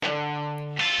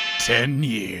10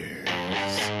 years.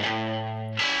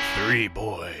 3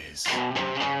 boys.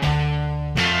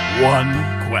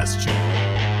 1 question.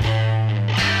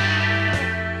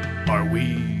 Are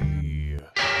we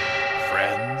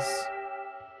friends?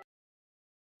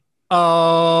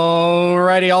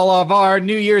 Alrighty, all of our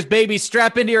New Year's babies,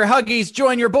 strap into your Huggies,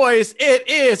 join your boys. It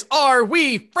is Are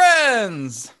We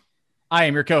Friends? I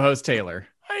am your co-host, Taylor.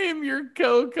 I am your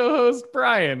co-host,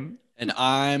 Brian. And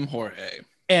I'm Jorge.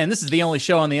 And this is the only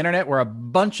show on the internet where a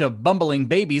bunch of bumbling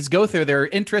babies go through their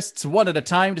interests one at a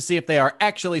time to see if they are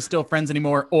actually still friends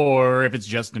anymore or if it's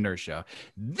just inertia.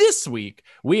 This week,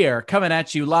 we are coming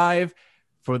at you live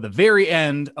for the very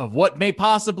end of what may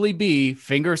possibly be,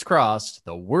 fingers crossed,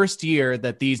 the worst year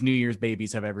that these New Year's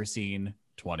babies have ever seen,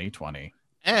 2020.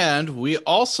 And we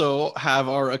also have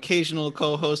our occasional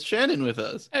co-host Shannon with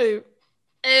us. Hey.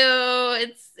 Ew,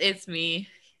 it's me.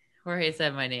 Jorge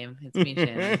said my name. It's me,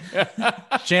 Shannon.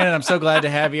 Shannon, I'm so glad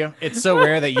to have you. It's so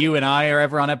rare that you and I are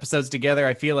ever on episodes together.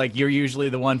 I feel like you're usually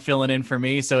the one filling in for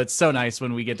me, so it's so nice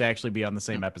when we get to actually be on the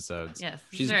same episodes. Yes,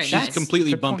 She's nice.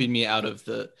 completely bumping me out of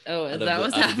the. Oh, is out that of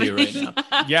what's the, out of here right happening?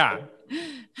 now. Yeah.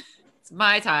 It's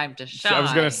my time to shine. I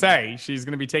was going to say, she's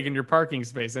going to be taking your parking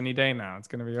space any day now. It's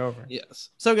going to be over. Yes.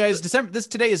 So, guys,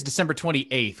 today is December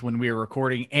 28th when we are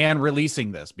recording and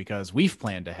releasing this because we've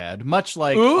planned ahead, much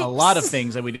like a lot of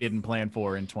things that we didn't plan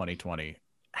for in 2020.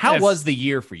 How was the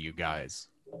year for you guys?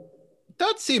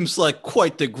 That seems like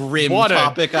quite the grim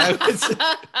topic. I would say.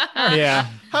 Yeah.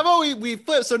 How about we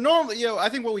flip? So normally, I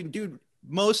think what we do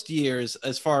most years,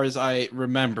 as far as I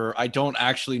remember, I don't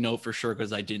actually know for sure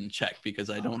because I didn't check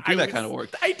because I don't do that kind of work.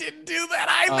 I didn't do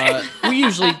that either. We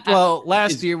usually,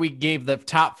 last year we gave the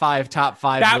top five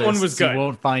That lists one was good. you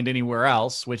won't find anywhere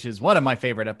else, which is one of my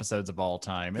favorite episodes of all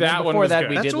time. And That then one before was that, good.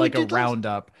 we That's did what like we a did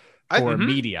roundup for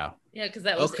media. Yeah, because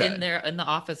that was Okay. in the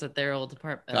office at their old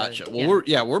department. Gotcha. Well,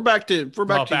 we're back to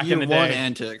back year in the one day.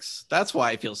 antics. That's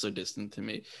why it feels so distant to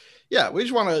me. Yeah, we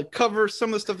just want to cover some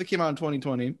of the stuff that came out in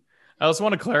 2020. I also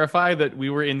want to clarify that we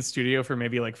were in studio for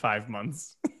maybe like 5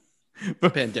 months.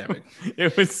 Pandemic.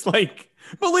 It was like,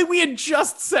 but like we had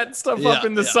just set stuff up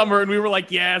in the summer, and we were like,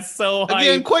 "Yeah, so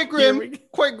Again, hyped. quite grim. Here we-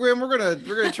 Quite grim. We're gonna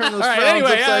turn those All right, frowns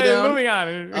anyway, upside down. moving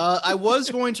on. I was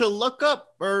going to look up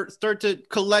or start to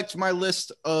collect my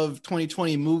list of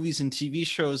 2020 movies and TV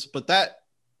shows, but that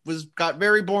got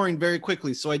very boring very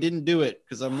quickly, so I didn't do it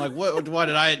because I'm like, what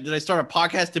did I start a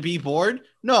podcast to be bored?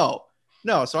 No.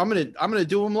 So I'm gonna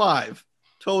do them live.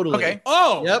 Totally. Okay.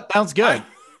 Oh, Yep. Sounds good.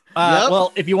 Yep.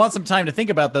 Well, if you want some time to think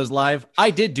about those live,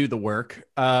 I did do the work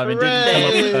and didn't come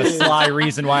up with a sly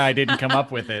reason why I didn't come up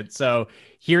with it. So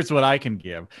here's what I can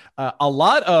give.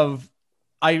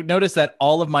 I noticed that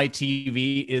all of my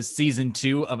TV is season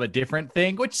 2 of a different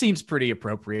thing, which seems pretty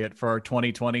appropriate for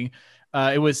 2020.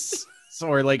 It was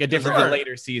or like a different or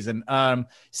later season.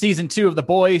 Season 2 of The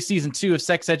Boys, season 2 of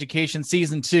Sex Education,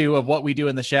 season 2 of What We Do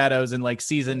in the Shadows, and like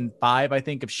season 5, I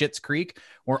think, of Schitt's Creek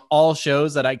were all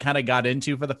shows that I kind of got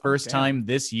into for the first time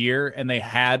this year, and they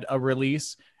had a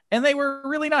release, and they were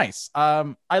really nice.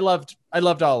 I loved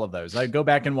all of those. I go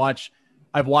back and watch.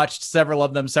 I've watched several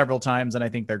of them several times, and I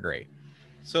think they're great.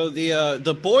 So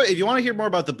the boy, if you want to hear more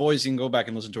about The Boys, you can go back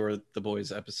and listen to our The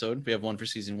Boys episode. We have one for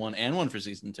season 1 and one for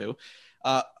season 2.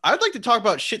 I'd like to talk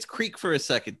about Schitt's Creek for a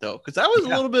second though, because that was a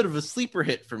little bit of a sleeper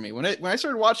hit for me when I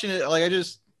started watching it. Like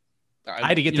I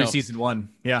had to get through season 1.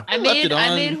 Yeah, I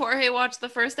made Jorge watch the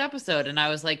first episode, and I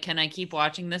was like, "Can I keep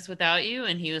watching this without you?"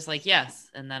 And he was like, "Yes."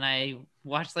 And then I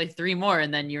watched like 3 more,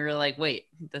 and then you were like, "Wait,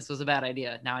 this was a bad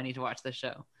idea. Now I need to watch this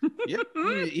show." Yeah,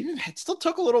 even it still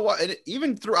took a little while.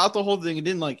 Even throughout the whole thing, it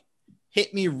didn't like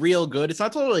hit me real good. It's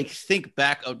not to like think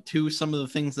back to some of the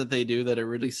things that they do that it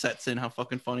really sets in how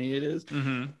fucking funny it is.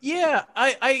 Mm-hmm. Yeah,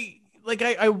 I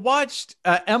watched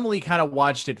Emily kind of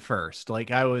watched it first.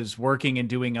 Like I was working and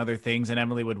doing other things, and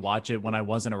Emily would watch it when I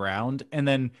wasn't around, and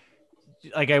then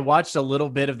like I watched a little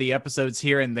bit of the episodes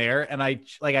here and there, and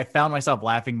I found myself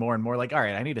laughing more and more. Like, all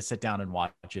right, I need to sit down and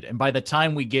watch it. And by the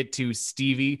time we get to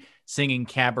Stevie singing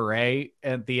Cabaret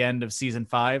at the end of season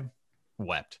 5,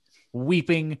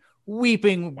 weeping.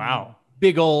 Wow.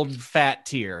 Big old fat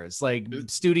tears, like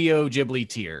Studio Ghibli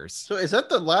tears. So is that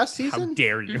the last season? How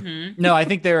dare you? Mm-hmm. No, I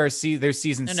think there's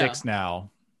season 6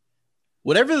 now.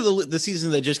 Whatever the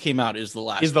season that just came out is the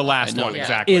last. Is the last one, Yeah.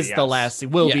 exactly? Is the last?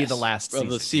 Will be the last of season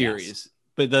the series. yes.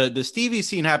 But the Stevie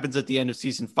scene happens at the end of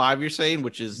season 5. You're saying,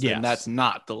 which is then that's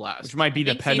not the last. Which might be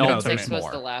the Season penultimate. 6 was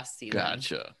more. the last season.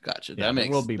 Gotcha. Yeah, That makes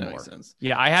will be that more. makes sense.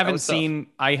 Yeah, I haven't seen.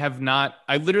 I have not.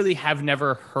 I literally have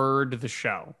never heard the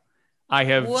show. I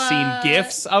have seen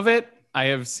GIFs of it. I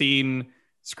have seen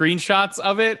screenshots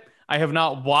of it. I have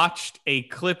not watched a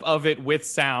clip of it with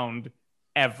sound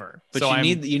ever. But So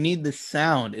you need the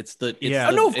sound. It's the Yeah.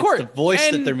 No, of course. the voice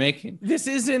And that they're making.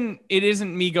 it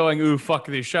isn't me going, ooh, fuck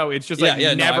this show. It's just like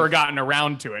never gotten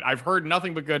around to it. I've heard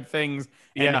nothing but good things.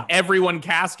 And everyone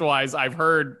cast-wise I've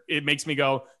heard, it makes me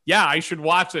go, yeah, I should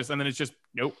watch this. And then it's just,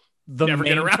 nope. The Never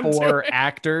get main around to four it.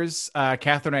 actors,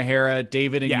 Catherine O'Hara,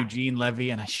 David and Yeah. Eugene Levy,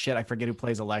 and I forget who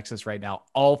plays Alexis right now.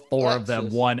 All four of them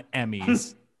Alexis. won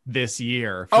Emmys this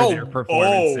year for their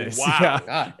performances. wow. Yeah.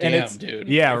 God And damn, it's- dude.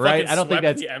 Yeah, They right. fucking I don't think swept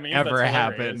that's the Emmys. ever That's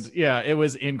happened. hilarious. Yeah, it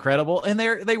was incredible, and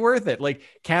they worth it. Like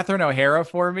Catherine O'Hara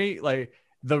for me, like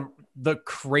the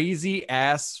crazy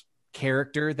ass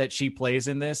character that she plays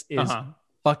in this is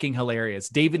fucking hilarious.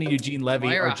 David and Eugene Levy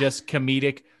Moira. are just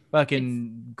comedic,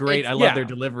 fucking great. I love yeah. their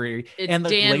delivery. It's and the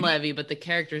Dan lady- Levy, but the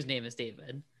character's name is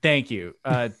David. Thank you.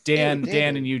 Dan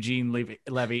David. and Eugene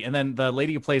Levy. And then the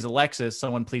lady who plays Alexis,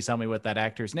 someone please tell me what that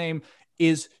actor's name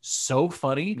is, so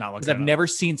funny. Not looking Because I've it up. never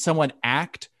seen someone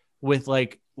act with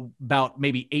like about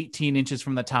maybe 18 inches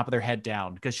from the top of their head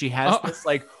down, because she has this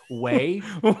like way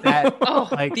that Oh,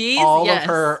 like these? all Yes.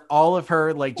 of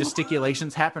her like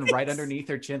gesticulations happen right underneath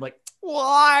her chin, like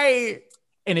why?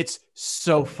 And it's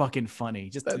so fucking funny.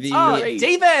 Just The-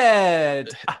 David,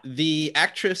 The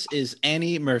actress is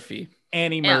Annie Murphy.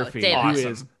 Annie Yeah, Murphy, David. who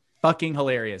Awesome. is fucking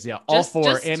hilarious. Yeah, all Just- four.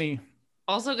 just- Annie.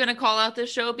 Also gonna call out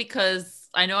this show because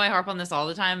I know I harp on this all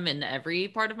the time in every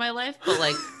part of my life, but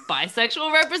like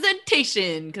bisexual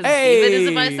representation, because David is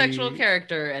a Hey. bisexual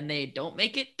character and they don't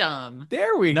make it dumb.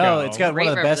 There we go. No, it's got one of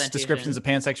the Great best representation. descriptions of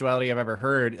pansexuality I've ever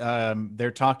heard.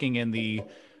 They're talking in the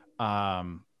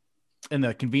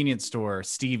convenience store,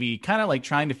 Stevie kind of like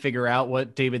trying to figure out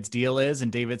what David's deal is,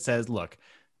 and David says, "Look,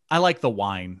 I like the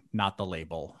wine, not the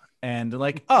label." And they're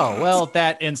like, "Oh, well,"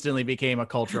 that instantly became a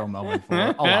cultural moment for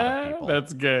a lot of people.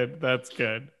 That's good. That's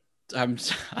good. I'm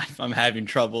having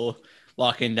trouble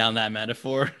locking down that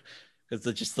metaphor, because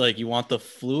it's just like you want the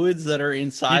fluids that are You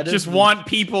inside. just of want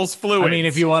people's fluids. I mean,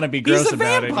 if you want to be gross He's a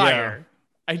about vampire.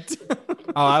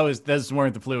 those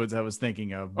weren't the fluids I was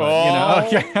thinking of, but Oh.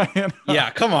 okay. Yeah,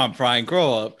 come on, Brian,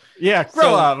 grow up. Yeah,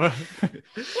 grow up.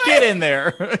 Get in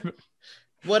there.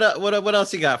 What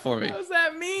else you got for me? What does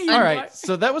that mean? All right,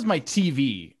 so that was my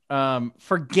TV.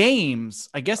 For games,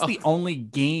 I guess the only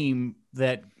game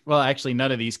that, well, actually,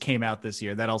 none of these came out this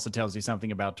year. That also tells you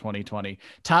something about 2020.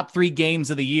 Top 3 games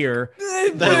of the year.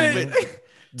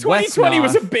 2020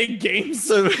 was a Westnoth. big game.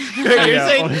 So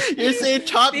you're saying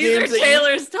top These are games that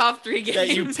Taylor's top 3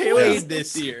 games. you played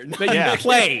this year. that Yeah. you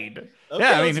played. Okay,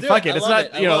 Yeah, I let's mean, do fuck it. I It's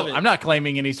love not, I love it. I'm not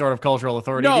claiming any sort of cultural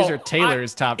authority. No, These are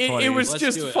Taylor's top 20. It was Let's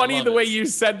just do it. I funny love the it. way you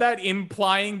said that,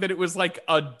 implying that it was like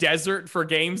a desert for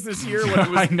games this year. When it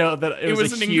was, I know that it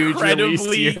was an a huge release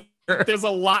incredibly. year. There's a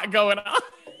lot going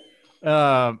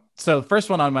on. So the first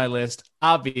one on my list,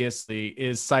 obviously,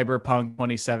 is Cyberpunk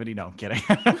 2070. No, I'm kidding.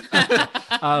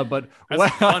 But That's a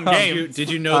fun game. Did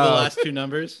you know the last two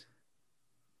numbers?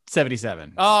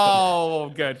 77. Oh,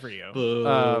 good for you. Boo.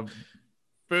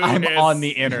 I'm Boo-ness. on the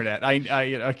internet.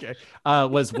 Okay.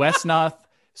 Was Westnoth,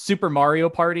 Super Mario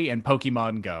Party, and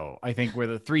Pokemon Go. I think were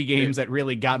the 3 games that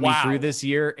really got me Wow. through this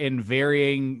year. In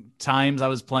varying times I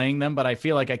was playing them, but I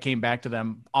feel like I came back to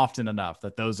them often enough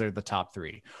that those are the top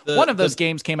 3. One of those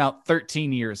games came out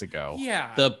 13 years ago.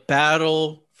 Yeah. The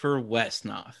battle for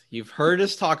Westnoth. You've heard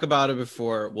us talk about it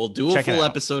before. We'll do a Check it full out.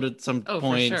 episode at some Oh, for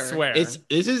point. sure. Swear. This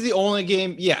is the only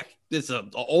game. Yeah, it's the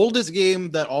oldest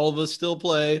game that all of us still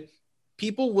play.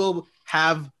 People will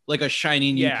have like a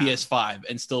shiny new Yeah. PS5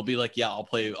 and still be like, "Yeah, I'll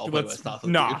play Let's Westnoth." with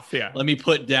you. Noth, yeah. Let me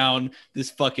put down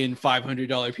this fucking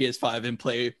 $500 PS5 and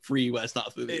play free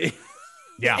Westnoth with you.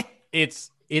 Yeah. It's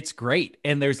great.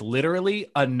 And there's literally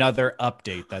another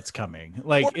update that's coming.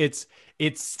 Like it's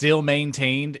still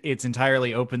maintained. It's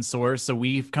entirely open source. So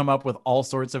we've come up with all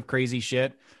sorts of crazy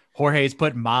shit. Jorge's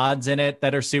put mods in it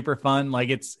that are super fun. Like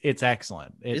it's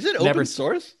excellent. Is it open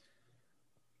source?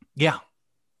 Yeah.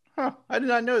 Huh, I did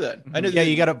not know that. I know Yeah,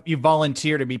 you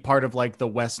volunteer to be part of like the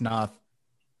Westnoth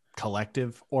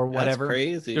collective or whatever. That's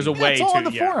crazy. There's a Yeah, way it's all to on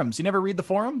the yeah. forums. You never read the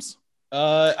forums?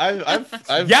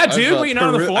 I've Yeah, dude. Wait, you're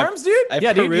not on the forums, dude?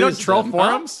 Yeah, dude, you don't troll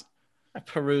forums? I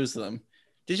peruse them.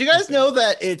 Did you guys know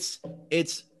that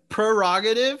it's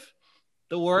prerogative?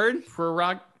 The word?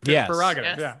 Yes. Prerogative.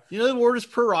 Yes. Yeah. You know the word is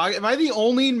prerogative. Am I the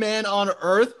only man on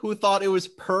earth who thought it was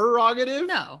prerogative?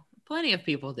 No, plenty of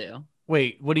people do.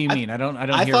 Wait, what do you mean? I don't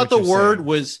I hear thought what the you're word saying.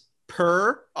 was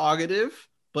prerogative,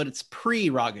 but it's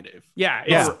prerogative. Yeah.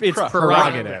 Yeah, It's prerogative.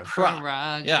 prerogative.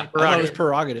 Prerogative. Yeah, I thought it was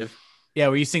prerogative. Yeah,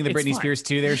 were you sing the It's Britney fine. Spears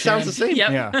too there, Sounds the Shannon?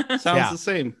 same. Yep. Yeah. Sounds Yeah. the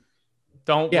same.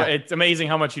 Don't. Yeah. It's amazing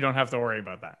how much you don't have to worry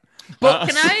about that. But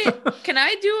can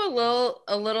I do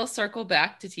a little circle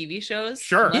back to TV shows?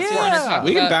 Sure. We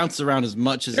can bounce around as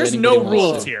much as there's no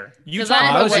rules here. You talk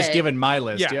I was just given my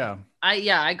list. Yeah.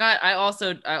 I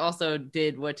also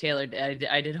did what Taylor did.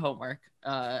 I did homework.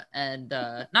 And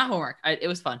not homework. It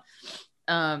was fun.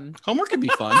 Homework could be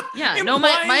fun. Yeah. No,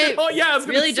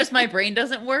 really just my brain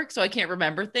doesn't work, so I can't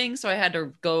remember things. So I had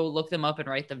to go look them up and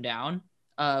write them down.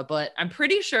 But I'm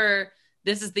pretty sure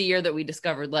this is the year that we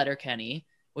discovered Letterkenny,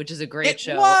 which is a great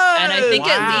show. And I think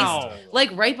at least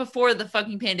like right before the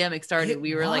fucking pandemic started,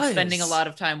 we were like spending a lot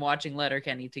of time watching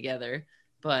Letterkenny together.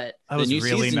 But the new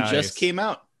season just came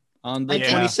out on the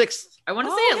 26th. I want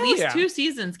to say at least 2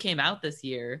 seasons came out this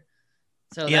year.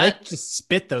 So they just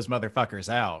spit those motherfuckers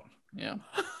out. Yeah.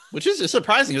 Which is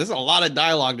surprising. There's a lot of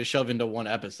dialogue to shove into one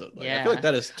episode. Like, I feel like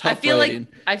that is tough.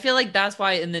 I feel like that's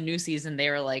why in the new season they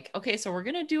were like, okay, so we're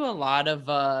gonna do a lot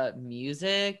of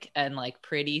music and like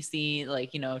pretty scene,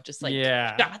 like just like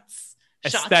shots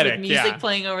with music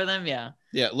playing over them. Yeah.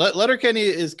 Letterkenny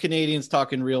is Canadians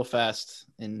talking real fast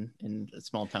in a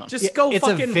small town. Just go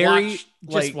fucking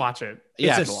watch it.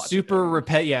 It's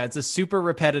a super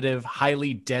repetitive,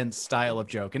 highly dense style of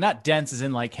joke, and not dense as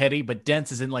in like heady, but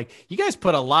dense as in like you guys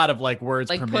put a lot of like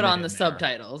words like put on the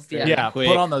subtitles.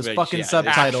 Put on those fucking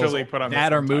subtitles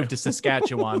or move to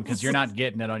Saskatchewan because you're not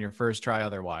getting it on your first try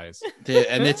otherwise.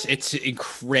 And it's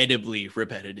incredibly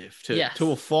repetitive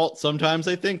to a fault sometimes,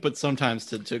 I think, but sometimes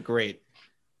to great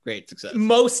success.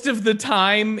 Most of the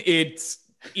time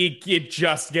it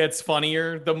just gets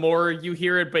funnier the more you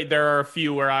hear it, but there are a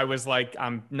few where I was like,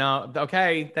 no,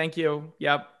 okay, thank you.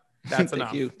 Yep. That's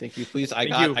enough. Thank you. Please.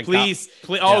 Please.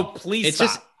 Please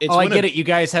stop. I get it. You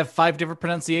guys have 5 different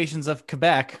pronunciations of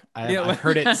Quebec. I've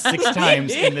heard it 6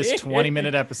 times in this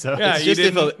 20-minute episode. Yeah, it's just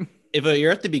if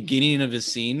you're at the beginning of a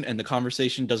scene and the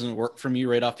conversation doesn't work from you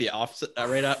right off the offset,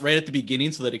 right at the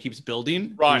beginning, so that it keeps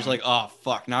building, you're just like, oh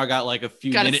fuck, now I got like a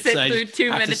few minutes. Sit through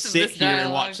 2 minutes of this here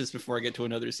and watch this before I get to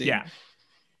another scene. Yeah.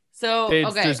 So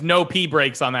there's no pee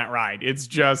breaks on that ride. It's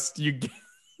just you.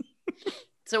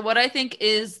 So what I think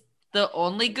is the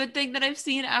only good thing that I've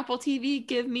seen Apple TV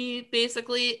give me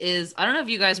basically is, I don't know if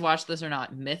you guys watched this or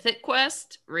not, Mythic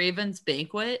Quest, Raven's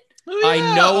Banquet.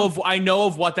 I know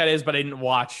of what that is, but I didn't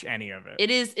watch any of it.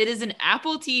 It is an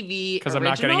Apple TV because I'm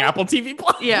not getting Apple TV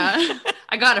Plus. Yeah,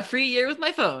 I got a free year with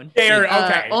my phone.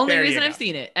 Only reason I've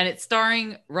seen it, and it's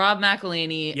starring Rob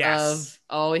McElhenney of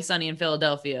Always Sunny in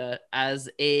Philadelphia as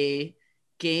a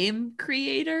game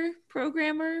creator,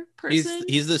 programmer person.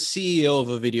 He's the CEO of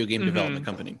a video game development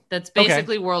company. That's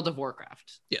basically World of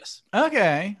Warcraft. Yes.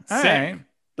 Okay. All right.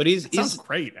 But he's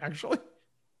great, actually.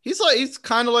 He's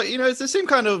kind of like, it's the same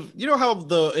kind of, how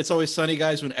the It's Always Sunny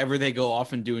guys, whenever they go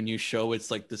off and do a new show, it's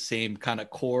like the same kind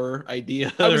of core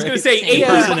idea. I was going to say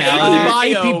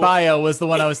AP Bio was the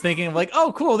one I was thinking of, like,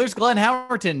 oh, cool. There's Glenn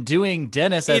Howerton doing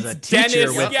Dennis as a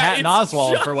teacher with Patton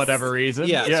Oswalt for whatever reason.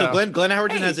 Yeah. So Glenn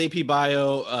Howerton has AP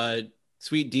Bio.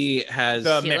 Sweet D has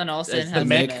Caitlin Olsen has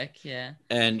Mick.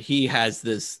 And he has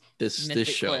this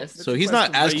show. So he's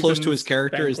not as close to his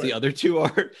character as the other two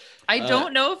are. I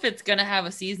don't know if it's gonna have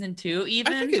a season 2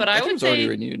 but I would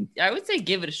say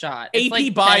give it a shot.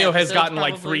 AP Bio has gotten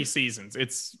like 3 seasons.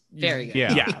 It's very good.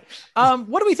 Yeah.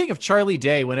 What do we think of Charlie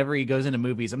Day whenever he goes into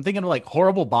movies? I'm thinking of like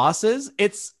Horrible Bosses.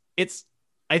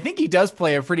 I think he does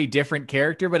play a pretty different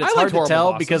character, but it's hard to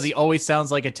tell because he always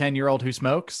sounds like a 10-year-old who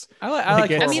smokes. I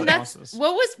mean, that's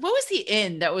what was he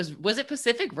in? Was it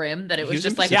Pacific Rim that it was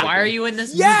just like, why are you in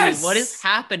this movie? What is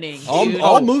happening?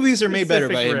 All movies are made better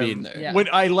by him being there. Yeah.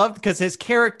 What I love, because his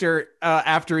character,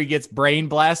 after he gets brain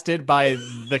blasted by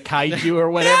the kaiju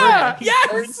or whatever, he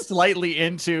turns slightly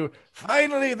into,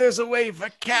 finally, there's a way for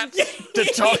cats to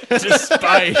talk to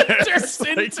spiders.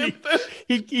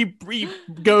 He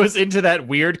goes into that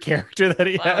weird character that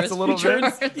he has a little bit. I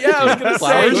was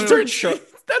going to say.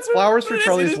 Flowers for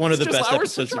Charlie is one of the best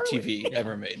episodes of TV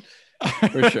ever made.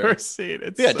 For sure.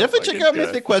 Definitely check out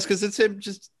Mythic Quest, because it's him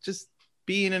just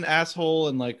being an asshole,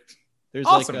 and like there's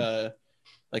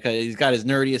he's got his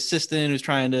nerdy assistant who's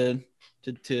trying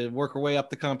to work her way up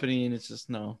the company, and it's just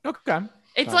no. Okay.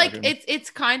 It's like it's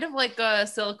kind of like a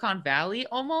Silicon Valley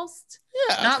almost.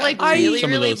 Yeah, not like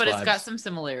really, but it's got some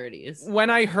similarities. When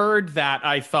I heard that,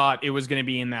 I thought it was going to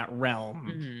be in that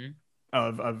realm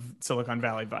of Silicon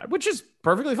Valley vibe, which is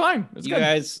perfectly fine. It's good.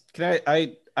 Guys, can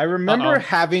I remember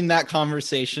having that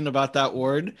conversation about that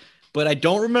word, but I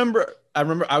don't remember. I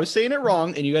remember I was saying it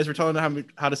wrong, and you guys were telling me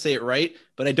how to say it right,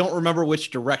 but I don't remember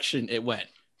which direction it went.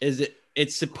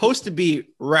 It's supposed to be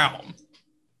realm.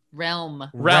 Realm.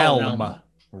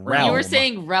 You were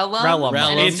saying realm.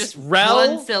 And it's just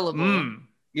one syllable.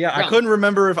 Yeah, Realm. I couldn't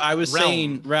remember if I was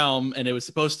saying Realm and it was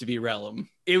supposed to be Realm.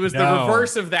 It was the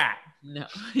reverse of that. No,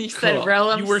 you said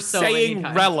Realm. You were saying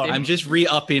Realm. I'm just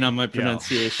re-upping on my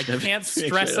pronunciation. I can't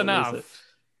stress enough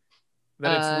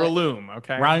that it's Relum.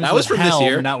 Okay, that was from this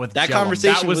year. Not with that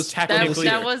conversation was technically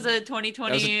that was a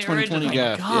 2020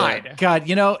 original. God,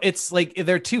 you know, it's like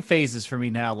there are two phases for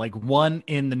me now. Like one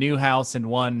in the new house and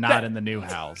one not in the new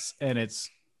house, and it's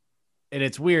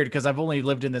weird because I've only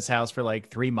lived in this house for like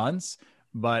 3 months.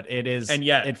 But it is, and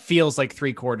yet it feels like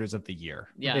 3/4 of the year.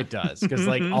 Yeah, it does because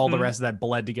like all the rest of that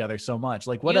bled together so much.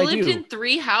 Like what I do. You lived in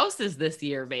 3 houses this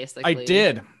year, basically. I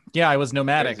did. Yeah, I was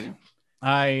nomadic.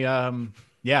 Crazy.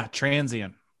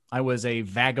 Transient. I was a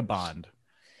vagabond.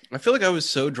 I feel like I was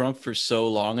so drunk for so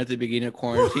long at the beginning of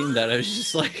quarantine that I was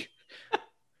just like,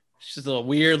 it's just a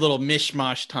weird little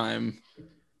mishmash time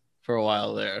for a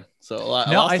while there. So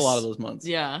I lost a lot of those months.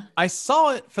 Yeah. I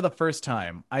saw it for the first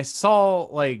time. I saw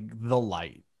like the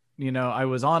light. You know, I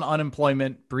was on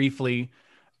unemployment briefly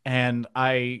and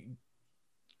I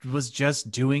was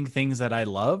just doing things that I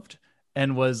loved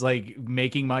and was like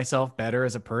making myself better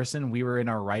as a person. We were in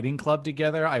our writing club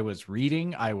together. I was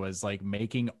reading. I was like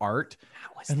making art.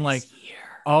 That was and this like, year.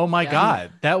 Oh my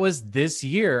God, that was this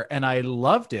year. And I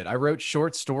loved it. I wrote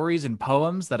short stories and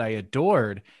poems that I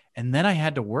adored. And then I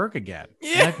had to work again.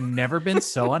 Yeah. I've never been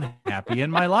so unhappy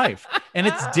in my life. And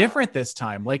it's different this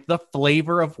time. Like the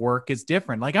flavor of work is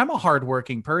different. Like I'm a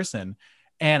hardworking person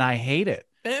and I hate it.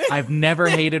 I've never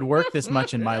hated work this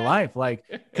much in my life. Like,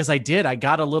 because I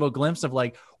got a little glimpse of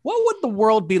like, what would the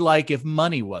world be like if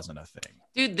money wasn't a thing?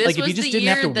 Dude, this like was if you just didn't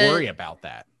have to worry about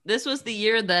that. This was the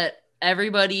year that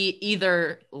everybody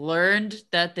either learned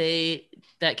that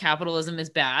capitalism is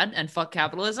bad and fuck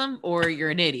capitalism, or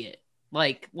you're an idiot.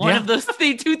 Like one of those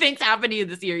two things happened to you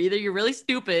this year. Either you're really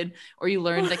stupid or you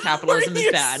learned that capitalism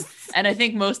is bad. And I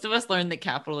think most of us learned that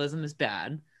capitalism is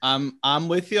bad. I'm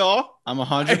with y'all. I'm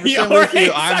 100% with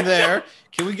you. I'm there.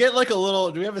 Can we get like a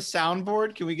little, do we have a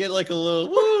soundboard? Can we get like a little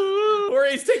woo? Or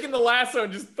he's taking the lasso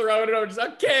and just throwing it over. Just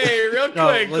okay, real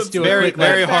quick. Let's do it.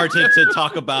 Very hard to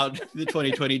talk about the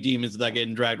 2020 demons that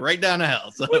getting dragged right down to hell.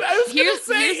 So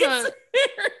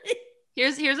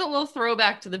Here's a little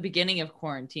throwback to the beginning of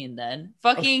quarantine then.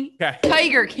 Fucking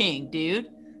Tiger King, dude.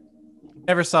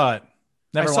 Never saw it.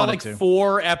 Never I saw like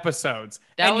 4 episodes.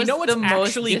 That was you know what's the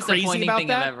actually most crazy about thing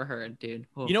that? I've ever heard, dude.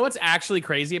 Whoa. You know what's actually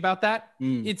crazy about that?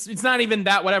 It's not even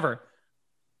that whatever.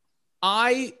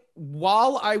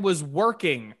 While I was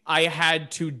working, I had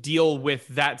to deal with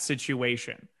that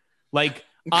situation. Like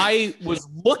I was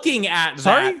looking at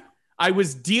that. I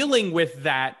was dealing with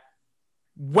that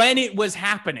when it was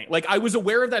happening. Like I was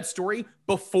aware of that story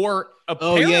before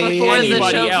anybody the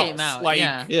show else came out.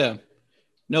 Like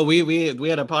no, we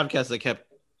had a podcast that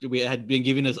had been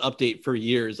giving us update for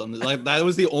years on this. Like that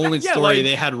was the only story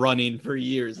they had running for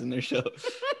years in their show.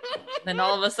 Then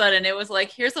all of a sudden it was like,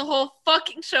 here's a whole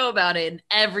fucking show about it, and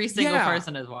every single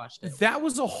person has watched it. That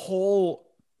was a whole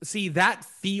that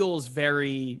feels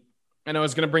very, and I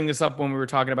was going to bring this up when we were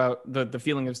talking about the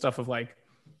feeling of stuff of like,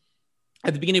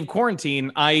 at the beginning of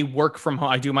quarantine, I work from home.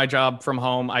 I do my job from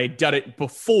home. I did it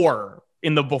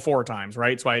in the before times,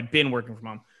 right? So I had been working from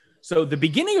home. So the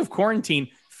beginning of quarantine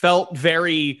felt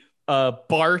very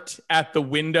Bart at the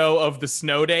window of the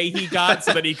snow day he got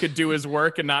so that he could do his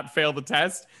work and not fail the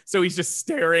test. So he's just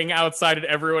staring outside at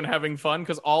everyone having fun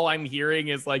because all I'm hearing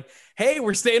is like, hey,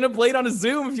 we're staying up late on a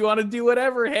Zoom if you want to do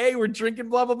whatever. Hey, we're drinking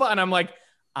blah, blah, blah. And I'm like,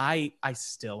 I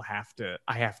still have to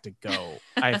go.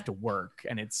 I have to work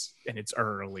and it's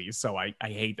early. So I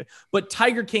hate it. But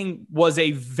Tiger King was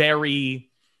a very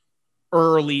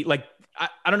early, like,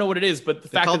 I don't know what it is, but the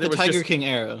fact that it was Tiger King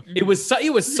era. It was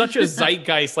such a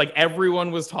zeitgeist. Like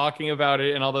everyone was talking about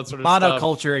it and all that sort of stuff.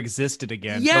 Monoculture existed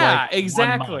again. Yeah,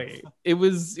 exactly. It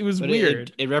was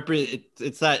weird.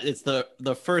 It's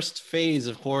the first phase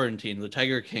of quarantine, the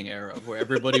Tiger King era, where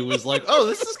everybody was like, "Oh,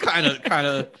 this is kind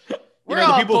of." We're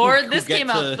all bored. This came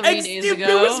out 3 days ago.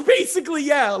 It was basically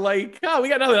like, oh, we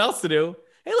got nothing else to do.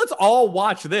 Hey, let's all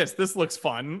watch this. This looks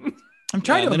fun. I'm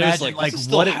trying to imagine like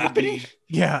what it would be.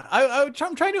 Yeah, I'm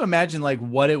trying to imagine like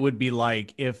what it would be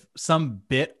like if some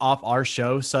bit off our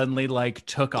show suddenly like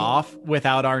took off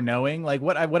without our knowing. Like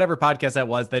whatever podcast that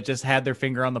was that just had their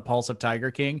finger on the pulse of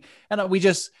Tiger King, and I'm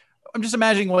just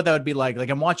imagining what that would be like. Like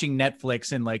I'm watching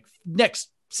Netflix and like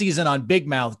next season on Big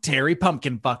Mouth, Terry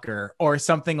Pumpkin Fucker or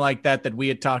something like that we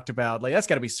had talked about. Like that's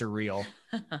got to be surreal.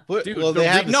 Dude, well, they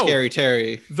have Scary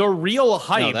Terry. The real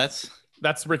hype. No,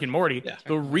 that's Rick and Morty. Yeah.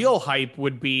 The real hype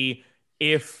would be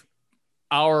if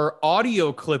our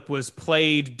audio clip was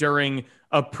played during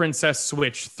a Princess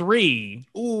Switch 3.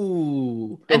 Ooh.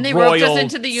 And they roped us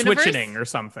into the universe switching or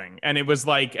something. And it was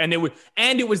like, and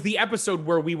it was the episode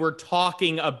where we were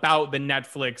talking about the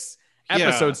Netflix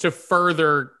episodes to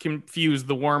further confuse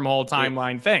the wormhole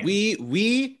timeline thing.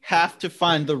 We have to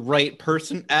find the right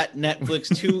person at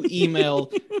Netflix to email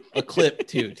a clip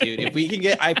to, dude. If we can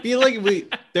get, I feel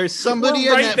like there's somebody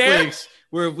at Netflix there,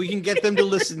 where if we can get them to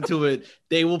listen to it,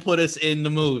 they will put us in the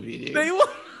movie, dude. They will.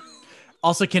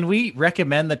 Also, can we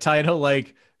recommend the title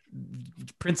like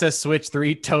Princess Switch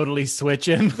 3 Totally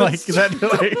Switching? Like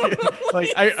that, like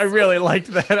I really liked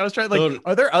that. I was trying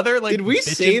are there other like did we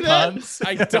say that? Puns?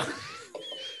 I don't.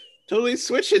 Totally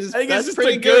Switching. I think that's it's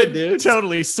pretty good, dude.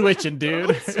 Totally Switching,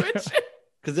 dude.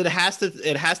 Because it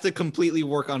has to completely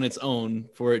work on its own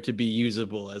for it to be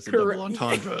usable as a double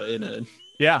entendre in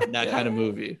that kind of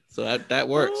movie. So that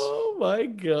works. Oh my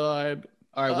god.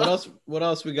 All right, what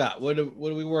else we got? What are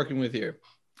we working with here?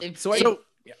 Oh,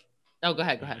 go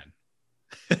ahead.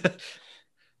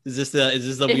 Is this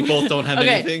that we both don't have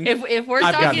anything? If we're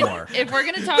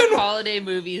gonna talk holiday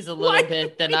movies a little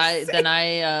bit, then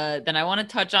I want to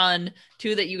touch on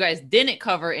two that you guys didn't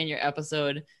cover in your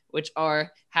episode, which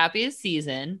are Happiest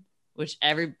Season, which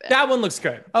that one looks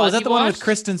good. Oh, is that the one with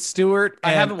Kristen Stewart?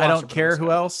 I haven't watched I don't care who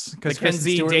else.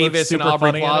 Mackenzie Davis and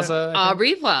Aubrey Plaza.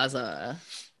 Aubrey Plaza.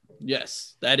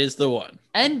 Yes, that is the one.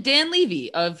 And Dan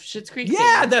Levy of Schitt's Creek.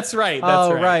 Yeah, that's right.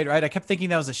 Right. I kept thinking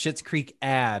that was a Schitt's Creek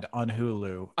ad on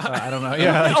Hulu. I don't know.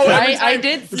 Yeah, I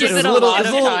did skip it a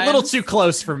little too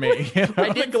close for me. I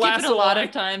did skip it a lot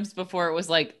of times before it was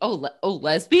like,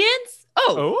 lesbians?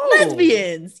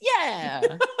 Lesbians.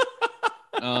 Yeah.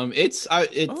 It's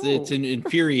an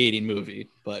infuriating movie,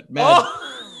 but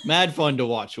mad fun to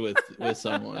watch with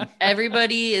someone.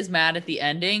 Everybody is mad at the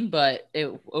ending, but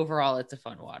overall it's a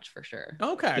fun watch for sure.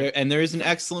 Okay. And there is an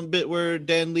excellent bit where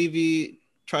Dan Levy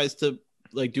tries to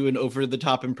like do an over the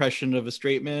top impression of a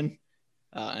straight man,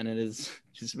 and it is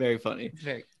just very funny. It's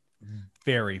very,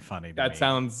 very funny. That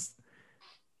sounds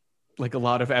like a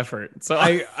lot of effort. So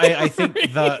I think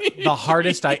the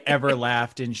hardest I ever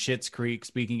laughed in Schitt's Creek,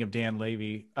 speaking of Dan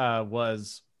Levy,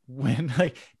 was when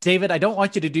like, David, I don't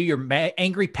want you to do your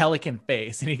angry pelican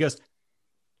face, and he goes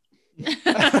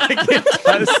like, he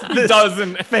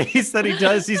doesn't face that he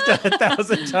does. He's done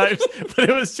 1,000 times, but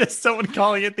it was just someone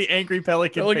calling it the angry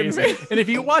pelican face. And if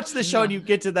you watch the show and you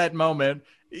get to that moment,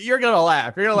 you're gonna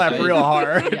laugh. You're gonna laugh real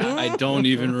hard. Yeah. I don't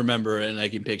even remember it, and I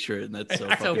can picture it, and that's so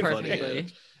fucking perfectly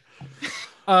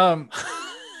funny.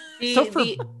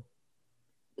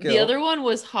 The other one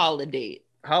was Holiday.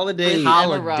 Holiday.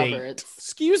 Roberts.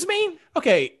 Excuse me?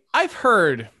 Okay, I've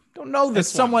heard, don't know this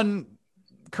someone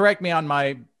correct me on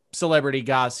my celebrity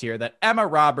goss here, that Emma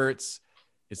Roberts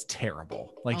is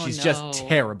terrible. Like she's just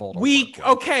terrible. Weak.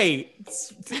 Okay.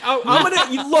 I'm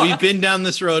gonna look. We've been down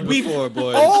this road before,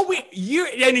 boys.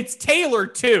 And it's Taylor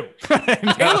too.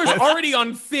 Taylor's already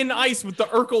on thin ice with the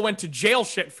Urkel went to jail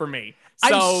shit for me.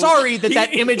 So, I'm sorry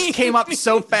that image came up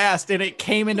so fast and it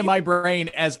came into my brain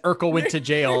as Urkel went to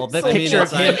jail. The picture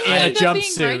of him in a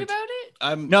jumpsuit.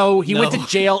 No, he went to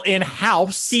jail in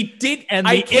house. He did, and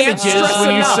the images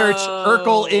when you search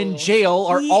Urkel in jail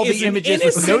are all the images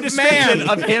with no description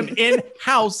of him in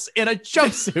house in a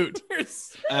jumpsuit.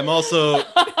 I'm also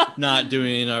not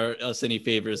doing us any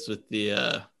favors with the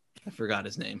I forgot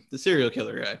his name, the serial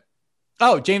killer guy.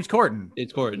 Oh, James Corden.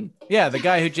 It's Corden. Yeah, the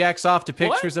guy who jacks off to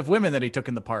pictures of women that he took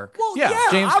in the park. Well, yeah,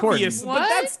 James obvious, Corden. But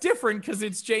that's different because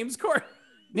it's James Corden.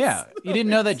 Yeah, you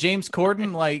didn't know that James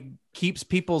Corden like keeps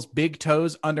people's big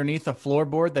toes underneath a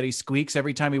floorboard that he squeaks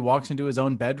every time he walks into his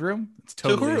own bedroom? It's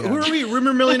totally. So who are we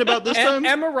rumor milling about this time?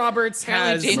 Emma Roberts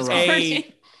has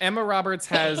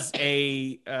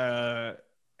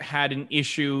had an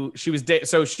issue. She was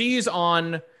so she's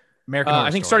on American I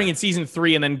think starting in season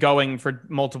 3 and then going for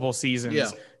multiple seasons. Yeah.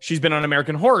 She's been on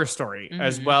American Horror Story,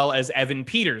 as well as Evan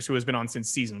Peters, who has been on since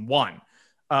season 1.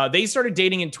 They started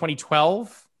dating in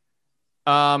 2012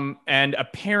 and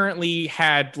apparently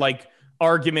had like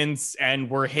arguments and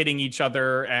were hitting each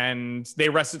other and they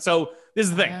arrested. So this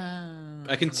is the thing.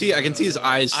 I can see his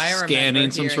eyes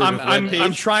scanning some sort of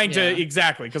I'm trying to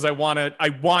exactly because I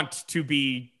want to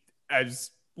be as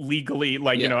legally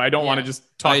I don't want to just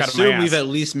talk out of my ass. I assume we've at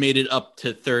least made it up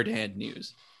to third-hand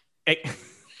news.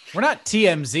 We're not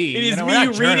TMZ. It is me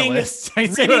reading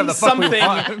something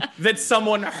that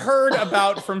someone heard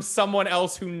about from someone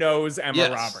else who knows Emma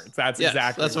Roberts. That's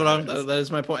exactly that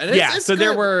is my point. And it's so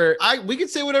good. we can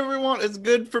say whatever we want. It's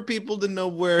good for people to know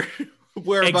where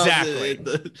exactly.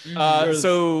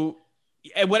 So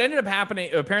what ended up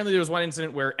happening, apparently there was one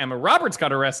incident where Emma Roberts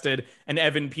got arrested and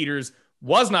Evan Peters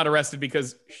was not arrested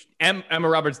because Emma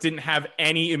Roberts didn't have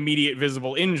any immediate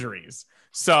visible injuries.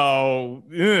 So,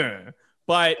 but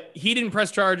but he didn't press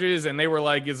charges, and they were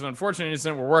like, it's an unfortunate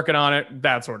incident. We're working on it.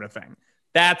 That sort of thing.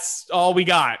 That's all we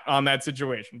got on that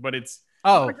situation. But it's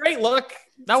a great look.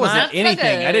 That wasn't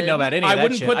anything. I didn't know about any of that. I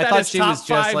wouldn't shit. put that I thought as she top was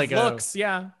just 5 like looks.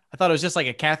 Yeah. I thought it was just like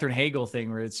a Katherine Heigl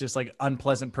thing where it's just like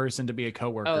unpleasant person to be a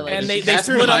coworker. And they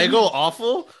Katherine Heigl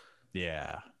awful.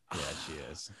 Yeah,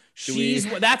 she is.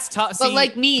 That's tough. But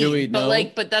like mean.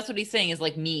 But that's what he's saying is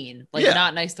like mean, like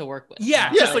not nice to work with.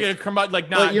 Yeah, just like like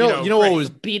not. You know what was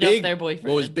beat big, up their boyfriend.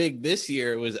 What was big this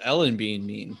year was Ellen being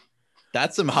mean.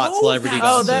 That's some hot celebrity.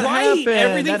 That happened.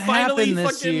 Everything that finally happened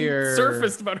this year.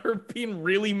 surfaced about her being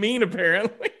really mean.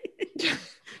 Apparently,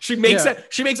 she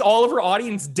makes all of her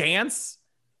audience dance,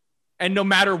 and no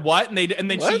matter what, and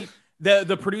then what? she.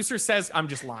 The producer says, I'm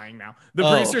just lying now. The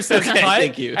producer says, cut,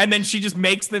 thank you. And then she just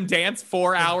makes them dance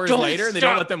 4 hours later, and they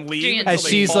don't let them leave. As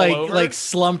she's like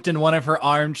slumped in one of her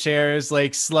armchairs,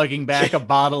 like slugging back a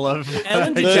bottle of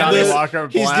Johnny Walker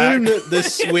Black. He's doing the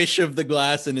swish of the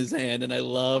glass in his hand, and I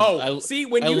love.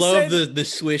 The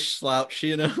swish slouch.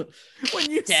 You know,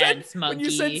 when you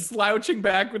said slouching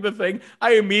back with the thing,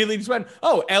 I immediately just went,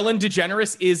 "Oh, Ellen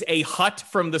DeGeneres is a Hutt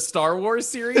from the Star Wars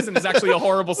series, and is actually a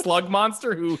horrible slug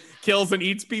monster who kills and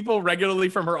eats people regularly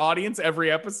from her audience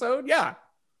every episode." Yeah,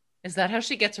 is that how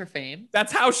she gets her fame?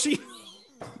 That's how she.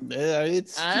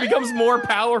 She becomes more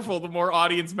powerful the more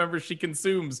audience members she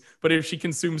consumes. But if she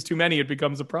consumes too many, it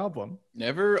becomes a problem.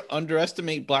 Never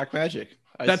underestimate black magic.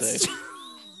 That's say.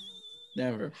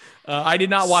 Never. I did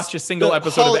not watch a single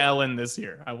episode of Ellen this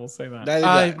year. I will say that.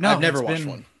 I've never watched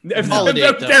one. Holiday,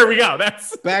 there we go.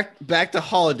 That's back to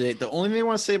Holiday. The only thing I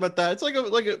want to say about that, it's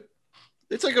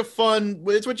like a fun.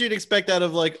 It's what you'd expect out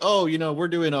of like, oh, you know, we're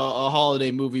doing a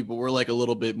holiday movie, but we're like a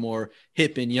little bit more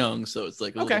hip and young, so it's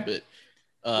like a little bit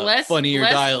funnier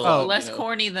dialogue, less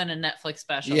corny than a Netflix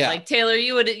special. Yeah. Like Taylor,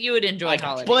 you would enjoy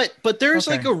Holiday. But there's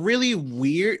like a really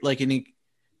weird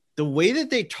the way that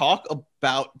they talk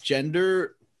about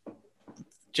gender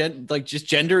just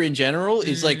gender in general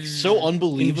is like so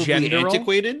unbelievably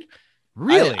antiquated.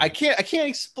 Really? I can't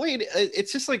explain it.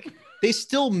 It's just like they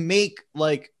still make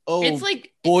like, oh, it's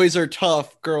like boys are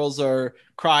tough, girls are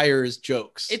criers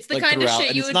jokes. It's the kind of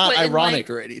shit you would put in, like, it's not ironic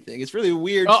or anything. It's really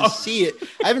weird to see it.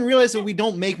 I haven't realized that we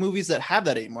don't make movies that have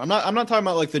that anymore. I'm not talking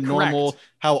about like the normal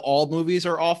how all movies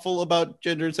are awful about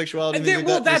gender and sexuality. And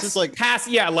that's just like past.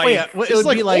 Yeah, like it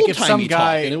would be like if some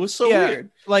guy, and it was so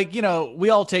weird. Like, you know, we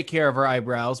all take care of our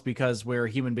eyebrows because we're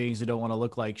human beings who don't want to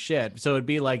look like shit. So it'd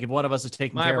be like if one of us is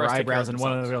taking care of our eyebrows and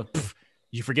one of them goes,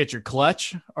 you forget your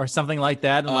clutch or something like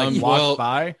that, and like walk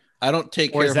by. I don't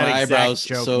take care of my eyebrows,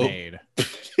 so made.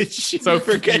 So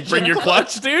forget you bring your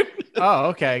clutch, dude. Oh,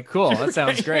 okay, cool. That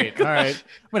sounds great. All right,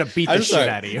 I'm gonna beat the shit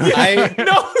out of you.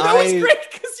 That was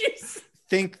great because you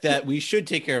think that we should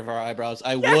take care of our eyebrows.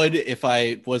 I would if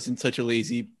I wasn't such a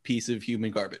lazy piece of human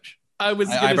garbage. My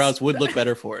eyebrows would look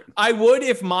better for it. I would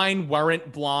if mine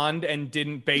weren't blonde and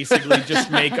didn't basically just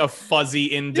make a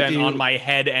fuzzy indent on my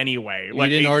head anyway. You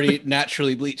didn't already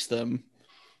naturally bleach them.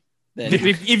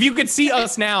 If you could see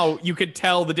us now, you could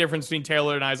tell the difference between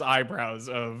Taylor and I's eyebrows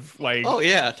of like. Oh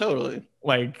yeah, totally.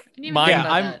 Like mine.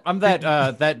 Yeah, I'm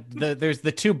that. There's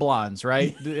the two blondes,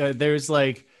 right? There's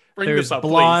like. There's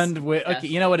blonde with, okay,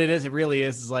 you know what it is? It really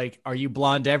is like, are you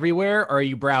blonde everywhere or are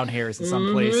you brown hairs in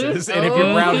some places? And if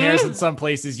you're brown hairs in some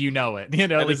places, you know it. You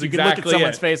know, like you can look at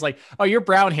someone's face like, oh, you're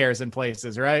brown hairs in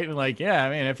places, right? And like, yeah, I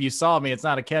mean, if you saw me, it's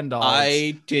not a Ken doll.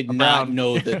 I did not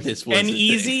know that this was an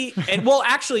easy and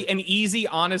actually an easy,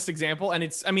 honest example. And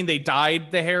it's, I mean, they dyed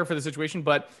the hair for the situation,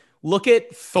 but look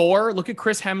at Thor, look at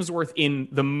Chris Hemsworth in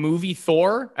the movie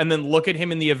Thor, and then look at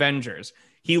him in the Avengers.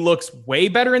 He looks way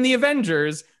better in the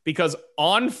Avengers because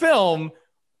on film,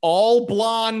 all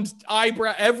blonde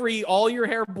eyebrow, all your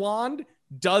hair blonde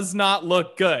does not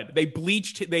look good. They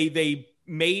bleached, they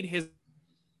made his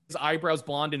eyebrows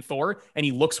blonde in Thor and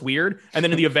he looks weird. And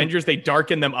then in the Avengers, they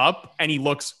darken them up and he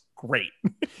looks great.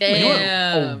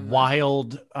 Damn. A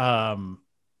wild,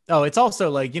 it's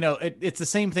also like, you know, it's the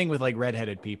same thing with like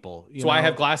redheaded people. That's why I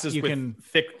have glasses with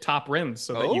thick top rims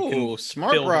so that you can.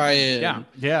 Smart Ryan.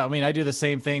 Yeah. I mean, I do the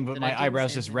same thing, but my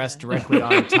eyebrows just rest directly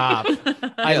on top.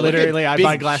 I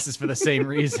buy glasses for the same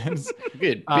reasons.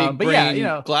 Good, big brain, yeah, you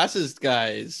know, glasses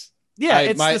guys. Yeah,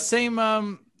 it's the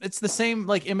same. It's the same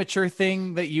like immature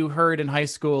thing that you heard in high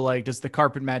school. Like, does the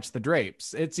carpet match the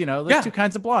drapes? It's, you know, there's two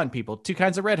kinds of blonde people, two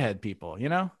kinds of redhead people. You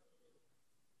know.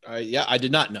 Yeah, I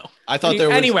did not know. I thought there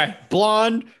was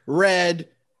blonde, red,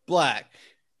 black.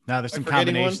 No, there's some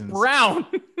combinations. Brown.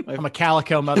 I'm a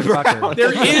calico motherfucker.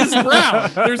 There is brown.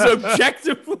 There's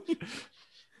objectively.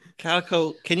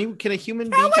 Calico, can a human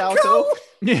be Calico?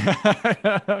 Yeah,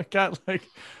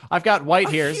 I've got white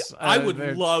hairs. I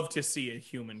would love to see a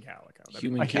human Calico.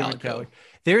 Human Calico.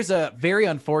 There's a very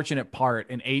unfortunate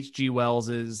part in H.G.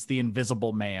 Wells's The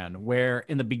Invisible Man, where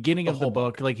in the beginning of the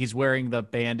book, like he's wearing the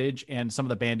bandage and some of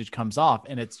the bandage comes off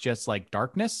and it's just like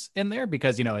darkness in there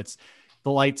because, it's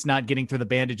the light's not getting through the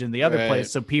bandage in the other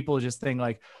place. So people just think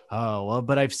like, oh, well,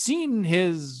 but I've seen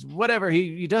his whatever.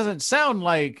 He doesn't sound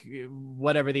like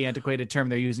whatever the antiquated term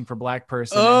they're using for black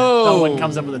person. Oh. And someone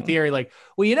comes up with a theory like,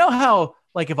 well, you know how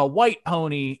like if a white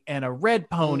pony and a red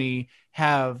pony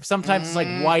have sometimes it's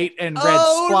like white and red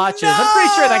splotches. No! I'm pretty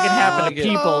sure that can happen to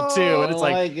people too. And it's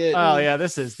like oh yeah,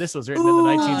 this was written in the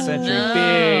 19th century.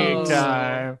 Big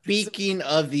time. Speaking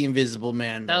of The Invisible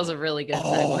Man, that was a really good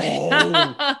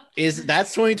segue.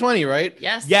 That's 2020, right?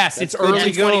 Yes, it's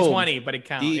early 2020, but it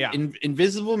counts.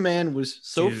 Invisible Man was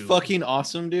so fucking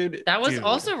awesome, dude. That was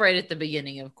also right at the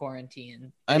beginning of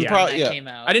quarantine. Came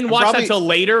out. I didn't watch that till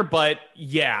later, but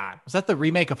yeah. Was that the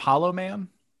remake of Hollow Man?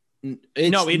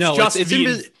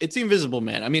 It's Invisible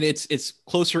Man. I mean, it's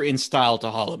closer in style to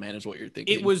Hollow Man, is what you're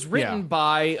thinking. It was written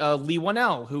by Leigh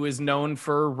Whannell, who is known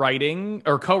for writing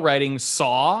or co-writing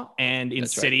Saw and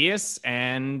Insidious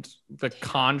and The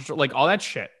Conjuring, like all that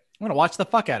shit. I'm gonna watch the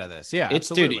fuck out of this. Yeah,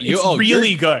 it's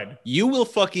really good. You will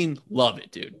fucking love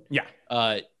it, dude. Yeah.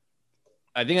 I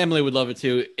think Emily would love it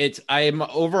too. I am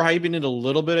overhyping it a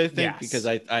little bit, I think, because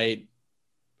I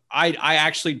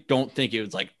actually don't think it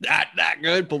was like that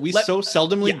good, but we so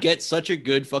seldomly get such a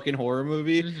good fucking horror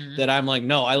movie that I'm like,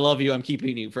 no, I love you. I'm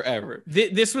keeping you forever.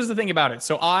 This was the thing about it.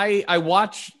 So I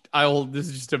watched. This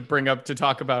is just to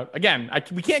talk about again.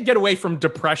 We can't get away from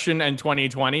depression and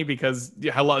 2020 because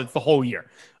it's the whole year.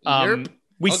 I'll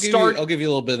give you a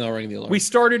little bit and I'll ring the alarm. We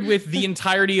started with the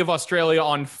entirety of Australia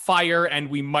on fire, and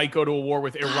we might go to a war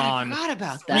with Iran. I forgot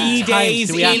about that. 3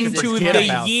 days into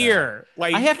the year.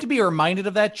 Like I have to be reminded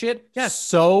of that shit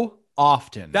so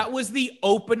often. That was the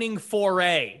opening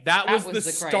foray. That was the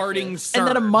starting surge. And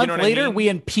then a month later, we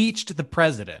impeached the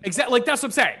president. Exactly. Like that's what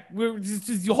I'm saying.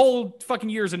 The whole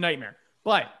fucking year is a nightmare.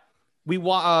 But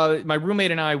my roommate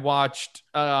and I watched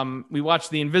The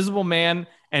Invisible Man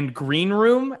and Green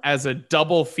Room as a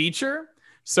double feature.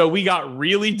 So we got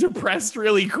really depressed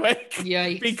really quick.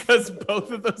 Yikes. Because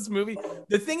both of those movies.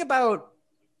 The thing about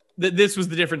this was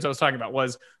the difference I was talking about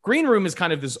was Green Room is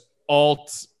kind of this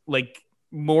alt, like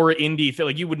more indie thing.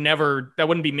 Like that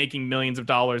wouldn't be making millions of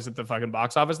dollars at the fucking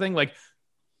box office thing. Like,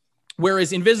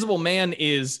 whereas Invisible Man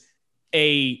is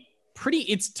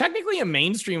it's technically a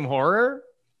mainstream horror.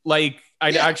 Like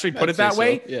I'd actually put it that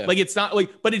way. Yeah. Like it's not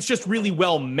like, but it's just really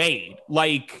well made.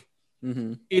 Like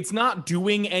it's not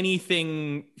doing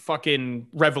anything fucking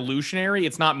revolutionary.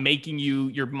 It's not making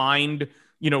your mind,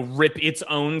 rip its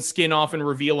own skin off and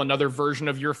reveal another version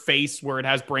of your face where it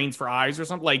has brains for eyes or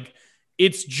something. Like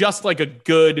it's just like a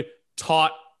good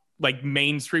taught, like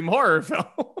mainstream horror film.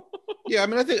 Yeah. I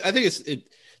mean, I think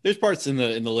there's parts in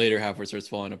the later half where it starts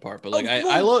falling apart, but like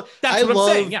I love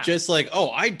just like,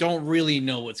 I don't really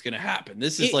know what's gonna happen.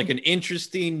 This is like an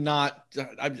interesting,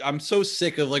 I'm so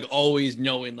sick of like always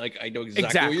knowing like I know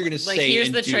exactly what you're gonna say. Like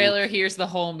here's the trailer, here's the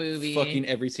whole movie. Fucking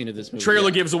every scene of this movie. Trailer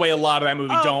gives away a lot of that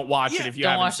movie. Don't watch it if you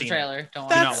haven't seen it. Don't watch the trailer.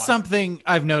 That's something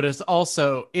I've noticed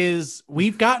also is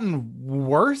we've gotten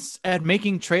worse at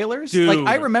making trailers. Dude. Like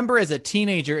I remember as a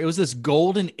teenager, it was this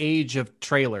golden age of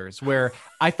trailers where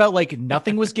I felt like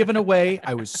nothing was given away.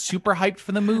 I was super hyped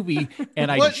for the movie,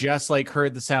 and I just like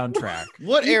heard the soundtrack.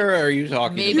 What era are you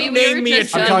talking about? Maybe we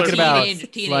were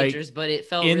just teenagers, but it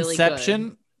felt Inception. Really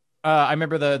good. I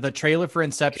remember the trailer for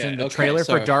Inception, the trailer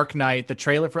for Dark Knight, the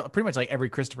trailer for pretty much like every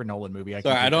Christopher Nolan movie.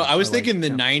 I was thinking the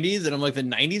 90s, and I'm like, the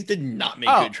 90s did not make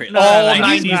good trailers. All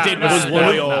 90s did was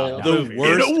spoil the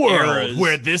worst in a world eras.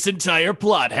 Where this entire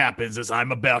plot happens as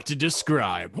I'm about to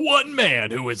describe. One man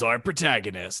who is our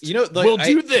protagonist will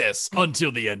do this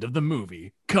until the end of the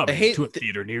movie. Coming to a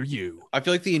theater near you. I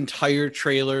feel like the entire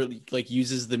trailer like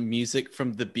uses the music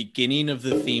from the beginning of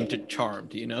the theme to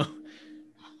Charmed, You know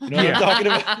what I'm talking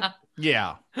about?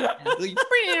 Yeah. It has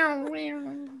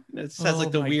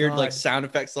like the weird like sound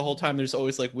effects the whole time. There's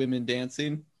always like women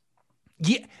dancing.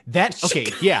 Yeah,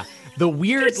 yeah. The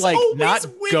weird like not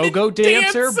go-go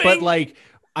dancer, but like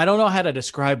I don't know how to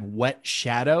describe wet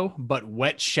shadow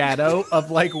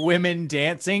of like women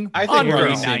dancing. I think we're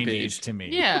on the 90s to me.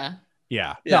 Yeah.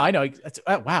 Yeah. No, I know.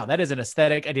 Wow, that is an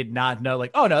aesthetic I did not know.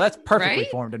 Like, oh no, that's perfectly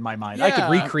formed in my mind. Yeah. I could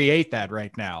recreate that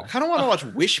right now. I kind of want to watch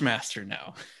Wishmaster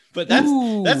now, but that's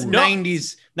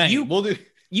 90s.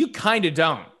 You kind of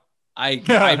don't.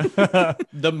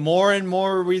 The more and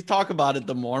more we talk about it,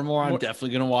 the more and more I'm definitely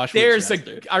gonna watch. I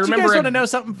remember. Do you guys want to know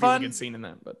something fun? Really good scene in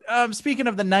that, but speaking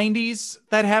of the '90s,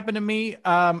 that happened to me.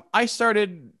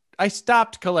 I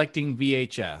stopped collecting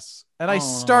VHS and I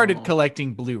started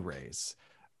collecting Blu-rays.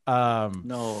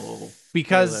 No,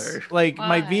 because like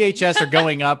my VHS are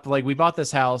going up. Like we bought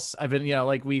this house. I've been,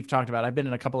 like we've talked about, I've been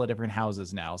in a couple of different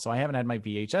houses now, so I haven't had my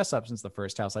VHS up since the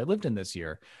first house I lived in this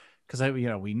year. Because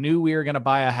we knew we were going to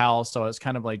buy a house, so I was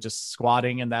kind of like just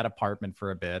squatting in that apartment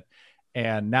for a bit.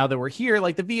 And now that we're here,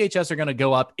 like the VHS are going to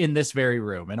go up in this very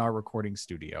room in our recording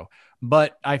studio.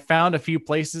 But I found a few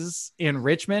places in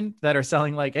Richmond that are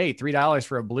selling like, hey, $3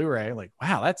 for a Blu-ray. Like,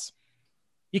 wow,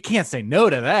 you can't say no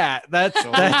to that. That's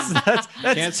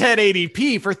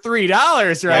 1080p for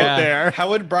 $3 right there. How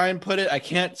would Brian put it? I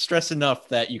can't stress enough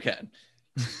that you can.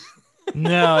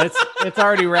 No, it's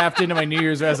already wrapped into my New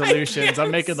Year's resolutions.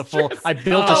 I'm making the full. I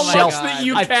built a shelf.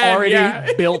 I've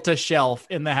already built a shelf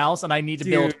in the house, and I need to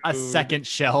build a second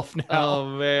shelf now.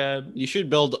 Oh man, you should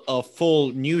build a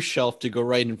full new shelf to go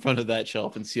right in front of that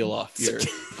shelf and seal off your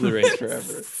Blu-rays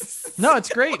forever. No, it's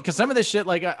great because some of this shit,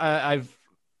 like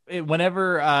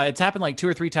whenever it's happened like 2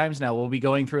 or 3 times now, we'll be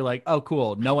going through like, oh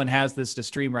cool, no one has this to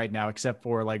stream right now except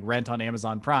for like rent on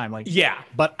Amazon Prime. Like,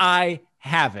 but I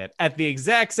have it at the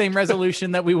exact same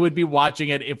resolution that we would be watching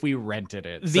it if we rented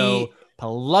it. So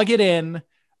plug it in.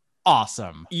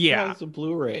 Awesome. Yeah. It's a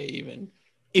Blu-ray even.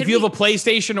 If you have a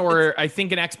PlayStation or I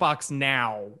think an Xbox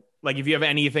now, like if you have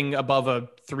anything above a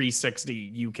 360,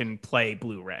 you can play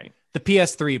Blu-ray. The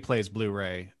PS3 plays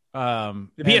Blu-ray. The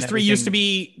PS3 used to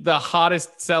be the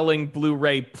hottest selling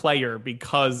Blu-ray player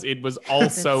because it was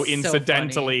also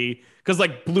incidentally, because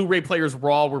like Blu-ray players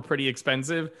raw were pretty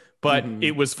expensive, but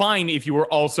it was fine if you were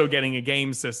also getting a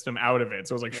game system out of it.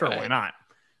 So I was like, sure, why not?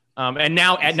 And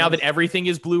now that everything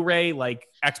is Blu-ray, like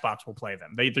Xbox will play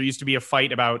them. There used to be a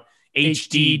fight about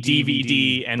HD,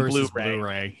 DVD, and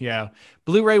Blu-ray. Yeah.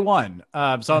 Blu-ray won.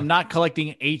 So I'm not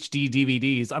collecting HD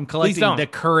DVDs. I'm collecting the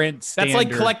current standard. That's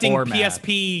like collecting format.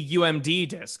 PSP UMD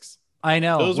discs. I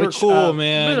know. Those were cool,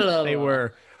 man. They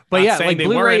were. But yeah, like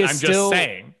Blu-ray is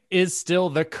still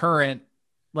the current.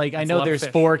 Like I know there's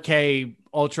 4K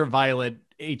ultraviolet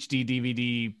HD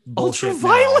DVD bullshit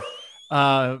ultraviolet.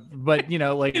 But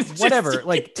like whatever,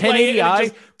 like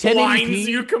 1080i, 1080p,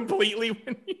 you completely.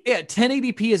 Yeah,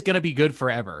 1080p is gonna be good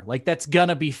forever. Like that's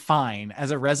gonna be fine as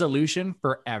a resolution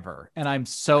forever. And I'm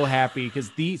so happy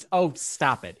because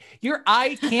stop it. Your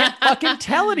eye can't fucking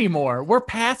tell anymore. We're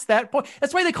past that point.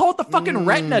 That's why they call it the fucking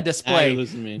Retina display.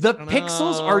 The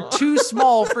pixels are too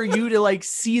small for you to like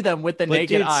see them with the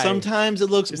naked eye. Sometimes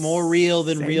it looks more real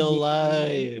than real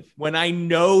life. When I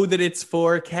know that it's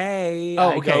 4K,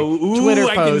 I go, ooh, Twitter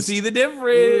post. I can see the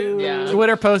difference. Yeah.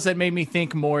 Twitter post that made me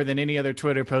think more than any other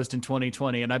Twitter post in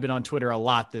 2020, and I've been on Twitter a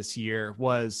lot this year,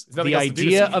 was the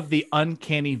idea of the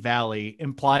uncanny valley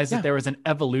implies that there was an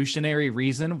evolutionary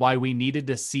reason why we needed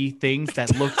to see things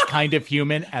that looked kind of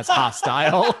human as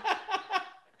hostile.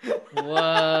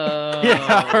 Whoa.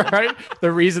 Yeah, right.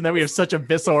 The reason that we have such a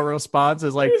visceral response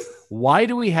is like, why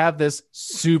do we have this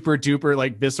super duper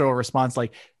like visceral response?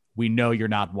 Like, we know you're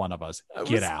not one of us.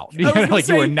 Get out. Like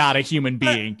you are not a human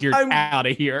being. You're out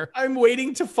of here. I'm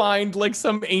waiting to find like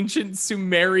some ancient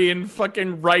Sumerian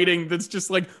fucking writing that's just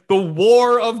like the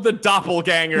war of the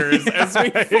doppelgangers as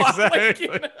we fought, exactly.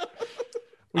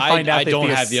 Like, I don't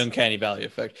have the uncanny valley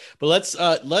effect, but let's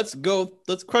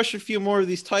crush a few more of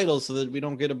these titles so that we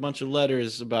don't get a bunch of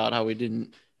letters about how we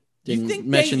didn't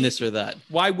mention this or that.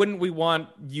 Why wouldn't we want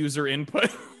user input?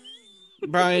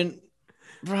 Brian,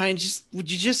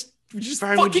 would you just fucking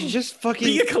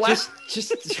be a collab?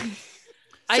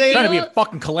 I'm trying to be a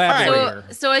fucking collaborator.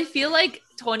 So I feel like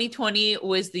 2020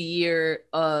 was the year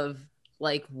of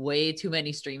like way too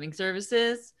many streaming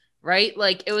services, right?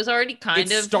 Like it was already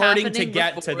kind of starting to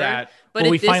get before, to that, but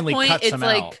at this point, it's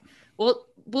like,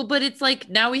 but it's like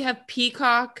now we have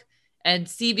Peacock and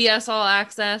CBS All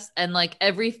Access and like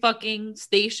every fucking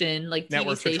station, like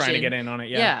networks TV station, are trying to get in on it.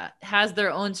 Yeah, has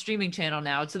their own streaming channel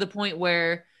now to the point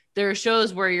where there are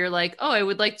shows where you're like, oh, I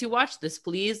would like to watch this,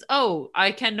 please. Oh,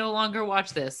 I can no longer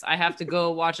watch this. I have to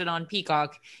go watch it on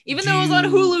Peacock, even though it was on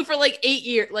Hulu for like 8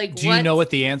 years. Like, do you know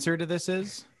what the answer to this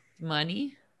is?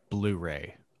 Money.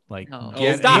 Bluray. Like,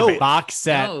 get a box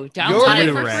set. No, download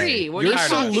it for free. Your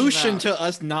solution to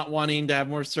us not wanting to have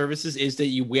more services is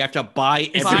that we have to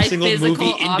buy every single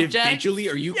movie individually.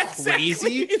 Are you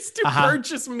crazy? It's to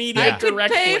purchase media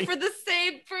directly. I could pay for the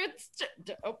same.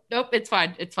 Nope, it's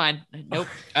fine. It's fine. Nope.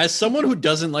 As someone who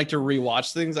doesn't like to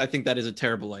rewatch things, I think that is a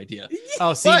terrible idea.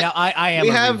 Oh, see, now I am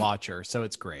a rewatcher, so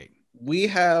it's great. We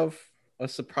have a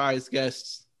surprise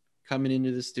guest coming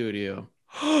into the studio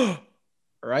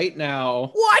right now.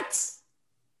 What?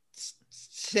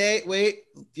 Wait.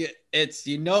 It's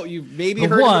you've maybe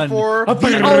heard it before. One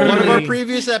of our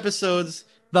previous episodes.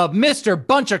 The Mr.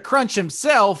 Bunch of Crunch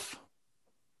himself.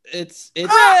 It's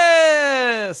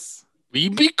Chris. We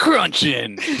be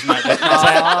crunching. That's my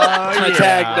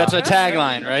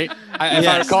tagline, right? If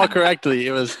I recall correctly,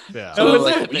 it was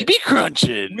we be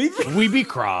crunching. We be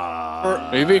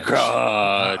crunch. We be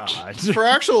crunch. For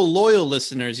actual loyal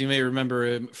listeners, you may remember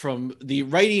him from the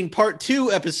Writing Part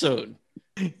 2 episode.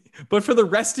 But for the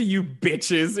rest of you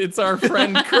bitches, it's our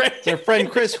friend Chris. It's our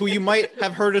friend Chris, who you might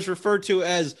have heard us refer to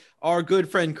as our good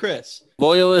friend Chris.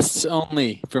 Loyalists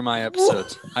only for my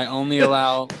episodes. I only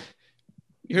allow...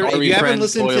 If you haven't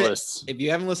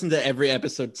listened to every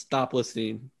episode, stop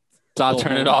listening.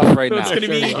 Turn it off right now. It's going to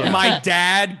be my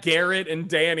dad, Garrett, and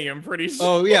Danny. I'm pretty sure.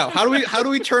 Oh yeah. How do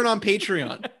we turn on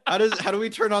Patreon? How do we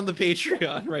turn on the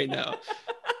Patreon right now?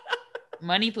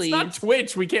 Money, please. It's not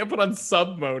Twitch. We can't put on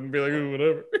sub mode and be like, ooh,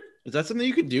 whatever. Is that something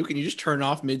you can do? Can you just turn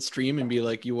off midstream and be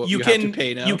like, you have to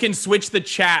pay now? You can switch the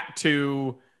chat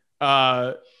to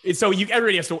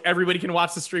everybody can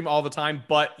watch the stream all the time,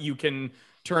 but you can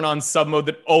turn on sub mode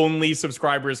that only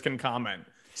subscribers can comment.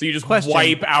 So you just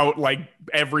wipe out like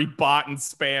every bot and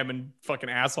spam and fucking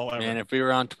asshole ever. Man, if we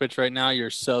were on Twitch right now, your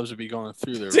subs would be going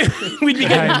through the roof. We'd be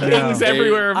getting things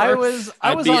everywhere.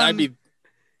 I'd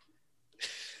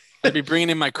be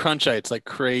bringing in my crunchites like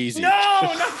crazy. No,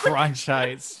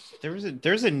 crunchites.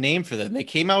 There's a name for them. They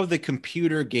came out with a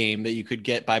computer game that you could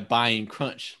get by buying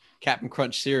Captain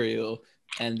Crunch cereal.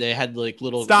 And they had like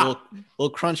little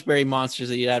Crunchberry monsters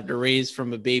that you'd have to raise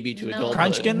from a baby to adulthood.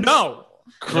 Crunchkins? No.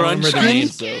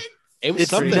 Crunchkins? It was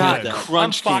something like that.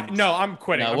 Crunchkins. No, I'm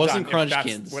quitting. No, it wasn't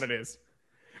Crunchkins. That's what it is.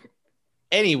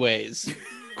 Anyways,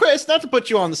 Chris, not to put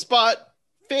you on the spot,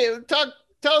 tell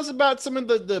us about some of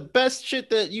the best shit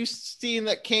that you've seen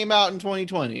that came out in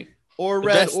 2020. Or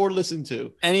read or listened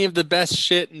to. Any of the best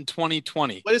shit in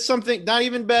 2020. What is something, not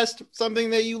even best, something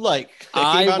that you like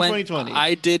that came out in 2020?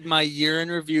 I did my year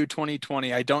in review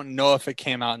 2020. I don't know if it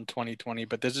came out in 2020,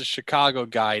 but there's a Chicago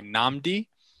guy, Nnamdi.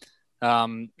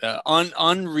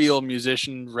 Unreal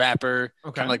musician, rapper.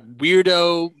 Okay. Kind of like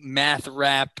weirdo math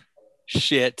rap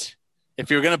shit. If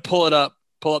you're going to pull up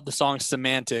the song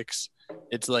Semantics.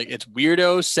 It's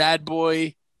weirdo, sad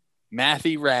boy,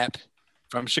 mathy rap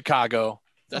from Chicago.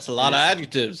 That's a lot of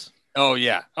adjectives. Oh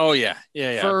yeah.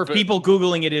 For people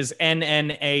Googling, it is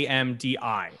Nnamdi.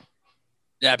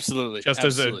 Absolutely.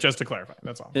 Just to clarify,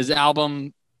 that's all. His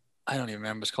album, I don't even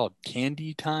remember. It's called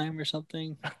Candy Time or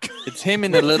something. It's him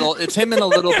in a little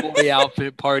boy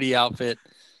outfit, party outfit.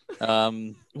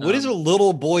 What is a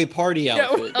little boy party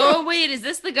outfit? Oh wait, is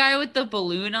this the guy with the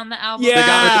balloon on the album? Yeah, the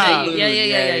guy with the balloon.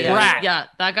 Yeah. Brat. Yeah,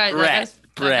 that guy's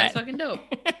fucking dope.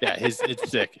 Yeah, it's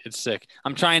sick. It's sick.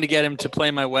 I'm trying to get him to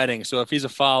play my wedding. So if he's a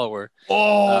follower,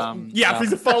 if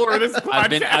he's a follower of this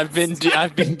podcast, I've been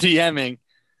DMing.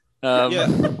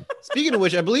 Speaking of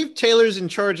which, I believe Taylor's in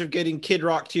charge of getting Kid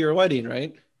Rock to your wedding,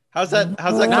 right? How's that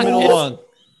coming along?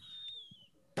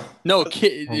 No,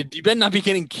 you better not be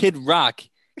getting Kid Rock.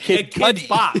 Kid Cudi.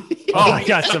 I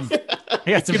got some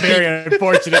very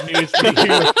unfortunate news for you.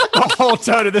 The whole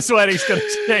tone of this wedding's gonna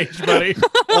change, buddy.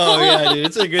 Oh yeah, dude,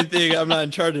 it's a good thing I'm not in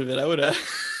charge of it. I would have.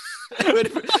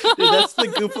 Dude, that's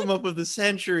the goof 'em up of the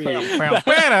century. And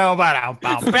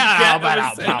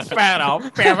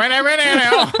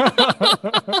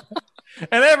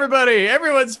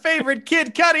everyone's favorite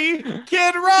Kid Cudi,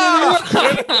 Kid Rock.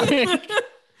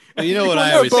 Well, you know what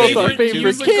I always say? Our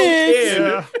favorite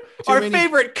kid. Our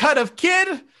favorite cut of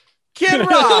Kid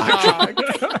Rock.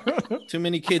 Too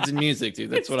many kids in music,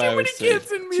 dude. That's what I always say.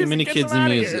 Too many kids in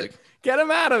music. Get them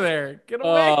out of there. Get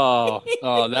away. Oh,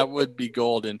 that would be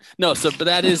golden. No, but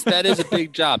that is a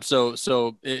big job.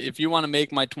 So if you want to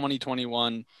make my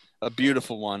 2021 a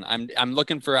beautiful one, I'm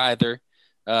looking for either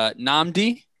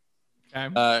Nnamdi,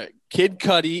 Kid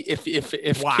Cudi. If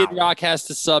Kid Rock has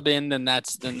to sub in, then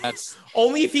that's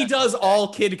only if he does all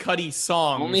Kid Cudi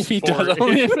songs. Only if he does.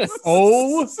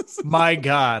 Oh my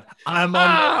God! I'm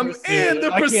in the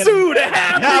pursuit of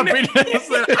happiness.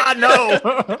 I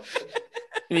know.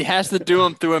 And he has to do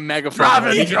them through a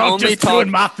megaphone. He can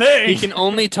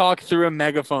only talk through a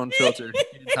megaphone filter the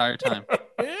entire time.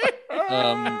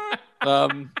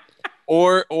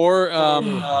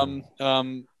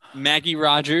 Maggie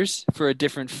Rogers for a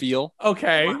different feel.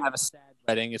 Okay. We'll have a sad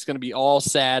wedding. It's going to be all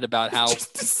sad about how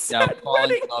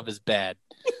falling in love is bad.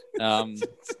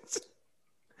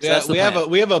 Yeah,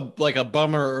 we have a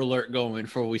bummer alert going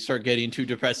before we start getting too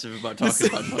depressive about talking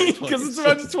about 2020. Because it's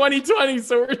about 2020,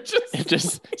 so it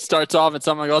just starts off and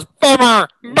someone goes bummer.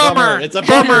 It's a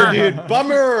bummer, dude.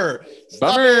 Bummer.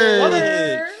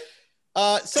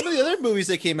 Some of the other movies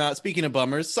that came out, speaking of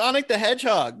bummers, Sonic the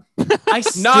Hedgehog. I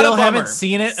still haven't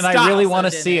seen it, and I really want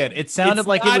to see it. It sounded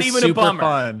like it was even super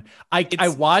fun. I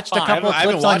watched a couple of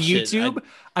clips on YouTube.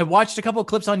 I watched a couple of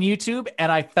clips on YouTube, and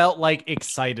I felt like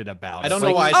excited about it. I don't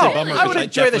know why I said bummer. I would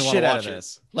enjoy the shit out of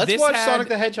this. Let's watch Sonic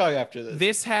the Hedgehog after this.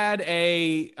 This had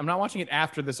I'm not watching it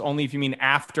after this, only if you mean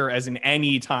after, as in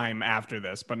any time after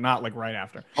this, but not like right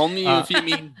after. Only if you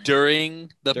mean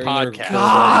during the podcast.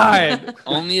 God.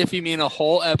 Only if you mean a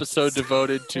whole episode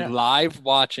devoted to live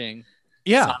watching.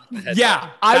 Yeah.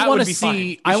 I want to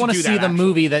see. I want to see the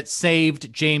movie that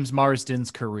saved James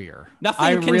Marsden's career.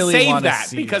 Nothing can save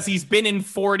that because he's been in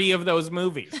 40 of those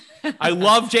movies. I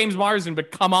love James Marsden,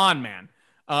 but come on, man.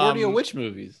 40 of which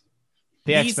movies?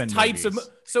 The X-Men types movies.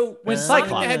 So when Sonic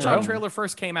the Hedgehog trailer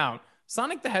first came out,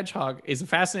 Sonic the Hedgehog is a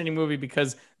fascinating movie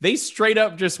because they straight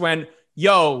up just went,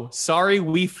 "Yo, sorry,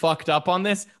 we fucked up on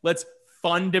this. Let's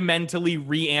fundamentally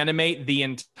reanimate the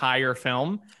entire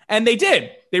film." And they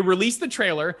did. They released the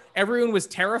trailer. Everyone was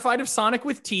terrified of Sonic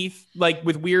with teeth, like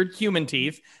with weird human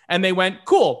teeth. And they went,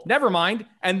 cool, never mind.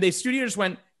 And the studio just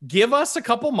went, give us a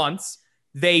couple months.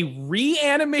 They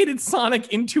reanimated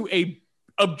Sonic into a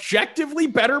objectively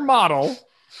better model.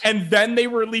 And then they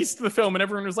released the film and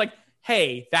everyone was like,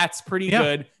 hey, that's pretty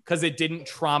good because it didn't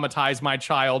traumatize my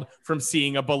child from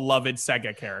seeing a beloved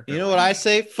Sega character. You know what I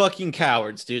say? Fucking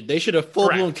cowards, dude. They should have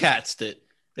full-blown catsed it.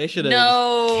 They should have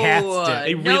catsed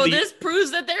it. This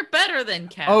proves that they're better than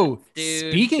cats. Oh,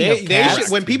 dude. Speaking of cats,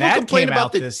 when people complain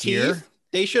about the teeth, year,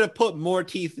 they should have put more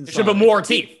teeth in. They should have more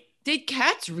teeth. Did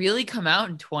Cats really come out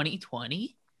in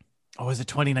 2020? Oh, was it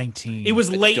 2019? It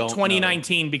was late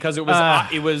 2019 because it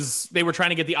was they were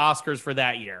trying to get the Oscars for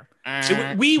that year.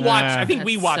 We watched. I think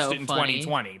we watched it in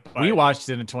 2020. We watched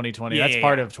it in 2020. That's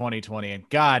part of 2020. And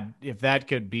God, if that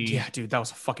could be, yeah, dude, that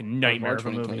was a fucking nightmare of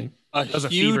a movie. That was a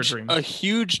huge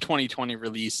 2020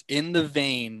 release in the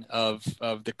vein of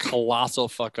the colossal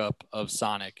fuck up of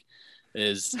Sonic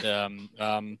is in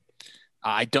Palencia.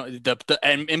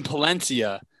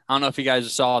 I don't know if you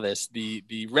guys saw this.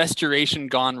 The restoration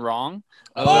gone wrong.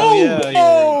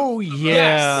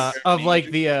 Yes. Of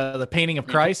like the painting of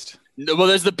Christ. Well,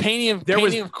 there's the painting of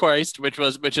Christ, that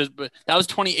was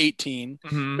 2018,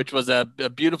 which was a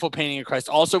beautiful painting of Christ,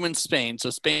 also in Spain. So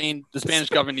Spain, the Spanish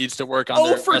government needs to work on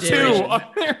their restoration. On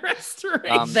their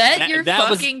restoration. Vet your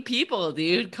fucking people,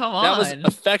 dude. Come on. That was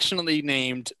affectionately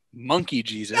named Monkey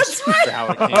Jesus. That's right. For how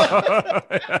it came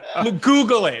out.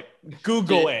 Google it,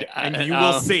 and you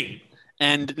will see.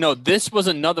 And no, this was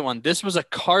another one. This was a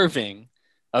carving,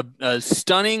 a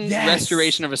stunning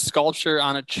restoration of a sculpture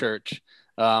on a church.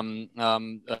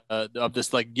 Of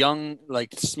this like young,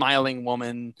 like smiling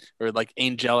woman or like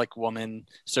angelic woman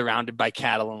surrounded by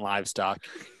cattle and livestock.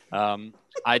 I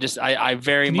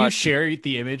very Can much. You share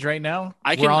the image right now?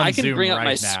 I can bring up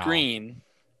my screen,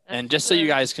 and just so you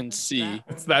guys can see.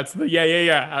 That's the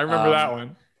I remember that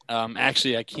one.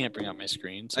 Actually, I can't bring up my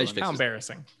screen. So how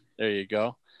embarrassing. There you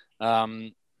go.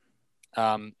 And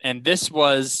this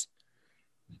was.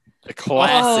 The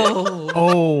classic.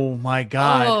 Oh my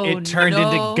God! It turned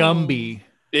into Gumby.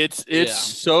 It's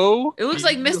so. It looks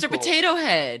like Mr. Potato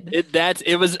Head.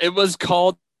 It was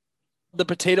called the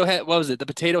Potato Head. What was it? The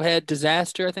Potato Head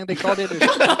Disaster, I think they called it.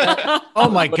 Oh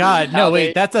my God! No,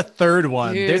 wait, that's a third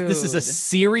one. This is a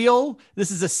serial. This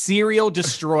is a serial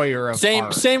destroyer of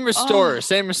art. Same restorer.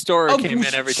 Same restorer came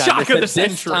in every time.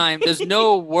 This time, there's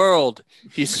no world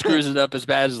he screws it up as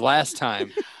bad as last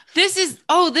time. This is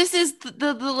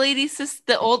the lady,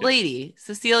 the old lady,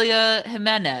 Cecilia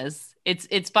Jimenez.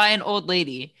 It's by an old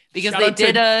lady because they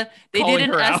did an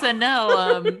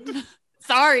SNL.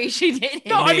 Sorry, she didn't.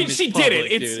 No, I mean she did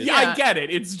it. I get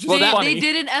it. It's just funny. They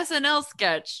did an SNL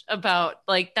sketch about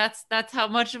like that's how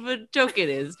much of a joke it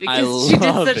is because she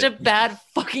did such a bad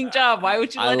fucking job. Why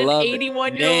would you let an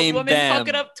 81-year-old woman fuck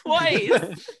it up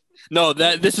twice? No,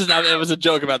 this is not. It was a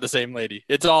joke about the same lady.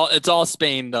 It's all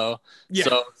Spain though. Yeah.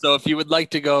 So if you would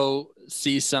like to go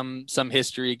see some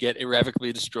history get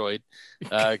irrevocably destroyed,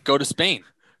 go to Spain.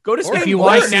 Go to Spain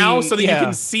now so that you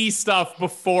can see stuff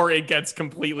before it gets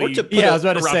completely. I was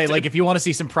about to say, like, if you want to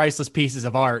see some priceless pieces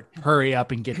of art, hurry up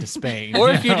and get to Spain.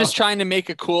 Or if you're just trying to make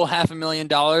a cool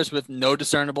 $500,000 with no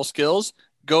discernible skills,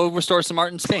 go restore some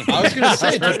art in Spain. I was going to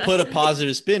say, just put a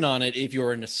positive spin on it. If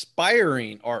you're an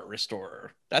aspiring art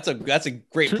restorer, that's a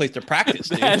great place to practice,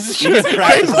 dude. You can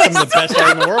practice some of the best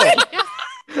art in the world.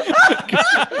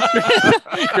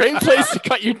 Great place to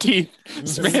cut your teeth.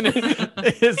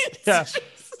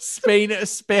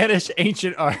 Spanish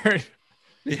ancient art.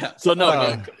 Yeah. So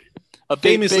no,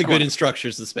 famously good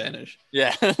instructors, the Spanish.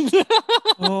 Yeah.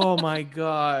 Oh my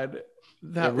God.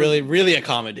 They're really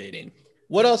accommodating.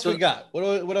 What else we got? What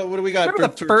do we got?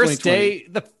 Remember the first day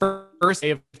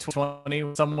of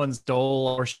 2020, someone stole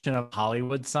a portion of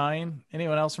Hollywood sign.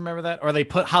 Anyone else remember that? Or they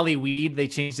put Hollyweed. They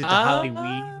changed it to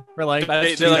Hollyweed for like.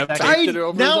 That's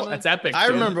epic. I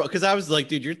remember because I was like,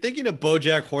 dude, you're thinking of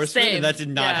BoJack Horseman, and that did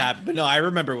not happen. But no, I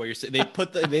remember what you're saying. They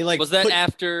put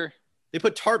after they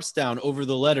put tarps down over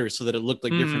the letters so that it looked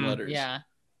like different letters. Yeah.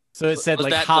 So it said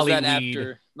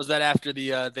Hollyweed. Was that after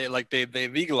they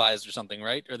legalized or something,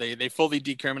 right? Or they fully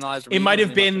decriminalized? It might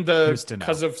have been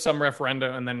because of some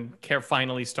referenda and then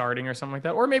finally starting or something like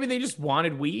that. Or maybe they just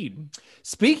wanted weed.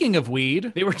 Speaking of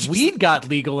weed, weed got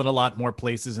legal in a lot more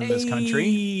places in this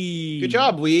country. Good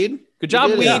job, weed. Good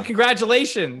job, weed. Yeah.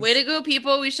 Congratulations. Way to go,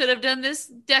 people. We should have done this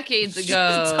decades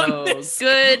ago.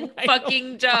 Good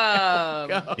fucking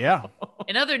job. Yeah.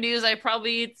 In other news, I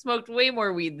probably smoked way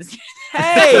more weed this year.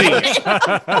 Hey!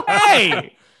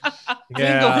 Hey!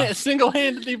 Yeah.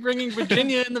 Single-handedly bringing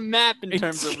Virginia in the map in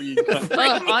terms of weed.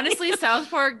 Honestly, South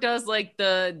Park does like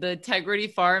the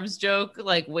Tegrity Farms joke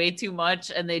like way too much,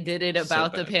 and they did it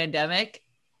about the pandemic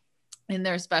in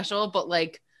their special. But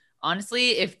like,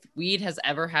 honestly, if weed has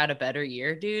ever had a better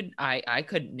year, dude, I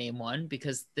couldn't name one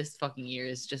because this fucking year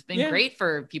has just been great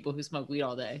for people who smoke weed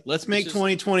all day. Let's make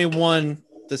 2021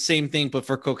 the same thing, but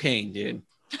for cocaine, dude.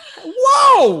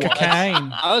 Whoa!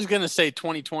 Cocaine. I was gonna say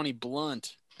 2020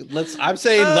 blunt. Let's That's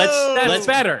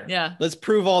better. Yeah. Let's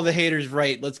prove all the haters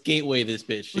right. Let's gateway this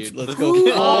bitch, dude. Let's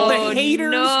go. All the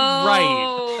haters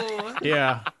right.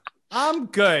 Yeah. I'm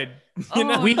good.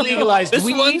 We legalized this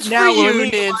weed. One's now for we're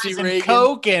you, Nancy Reagan.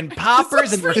 Coke and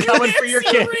poppers, and we're coming for your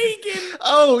kid.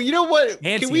 Oh, you know what?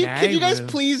 Nancy, can you guys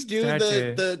please do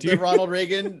the Ronald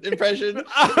Reagan impression?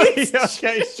 Okay,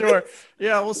 sure.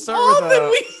 Yeah, we'll start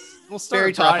we'll start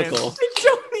very topical. I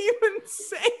don't even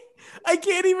say. I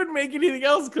can't even make anything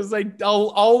else because I'll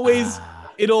always.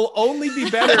 It'll only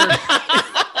be better.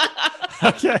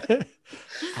 Okay.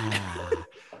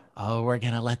 Oh, we're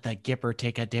gonna let the Gipper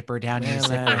take a dipper down your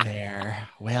zipper there.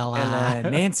 Well,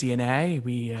 Nancy and I,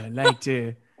 we like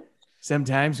to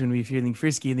sometimes when we're feeling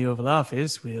frisky in the Oval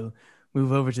Office, we'll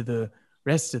move over to the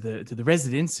rest of the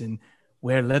residents and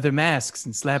wear leather masks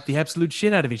and slap the absolute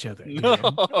shit out of each other.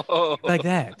 Like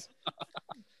that.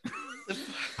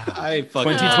 I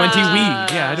fucking 2020 weed.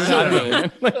 Yeah, I don't know.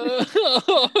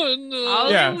 Oh no.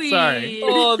 Yeah, sorry.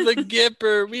 Oh, the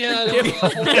Gipper. We had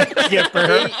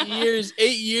Gipper.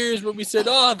 8 years when we said,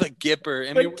 "Oh, the Gipper,"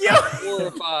 and we were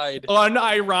horrified.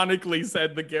 Unironically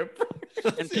said the Gipper.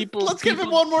 And let's give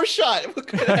him one more shot.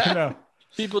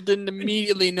 People didn't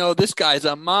immediately know this guy's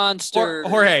a monster.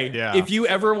 Jorge, if you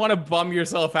ever want to bum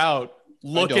yourself out,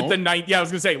 look at the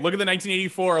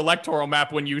 1984 electoral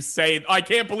map when you say, I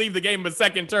can't believe they gave him a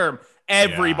second term.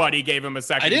 Everybody gave him a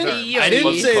second term. I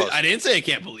didn't say I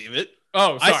can't believe it.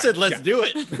 Oh, sorry. I said let's do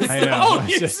it. I know.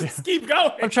 Just keep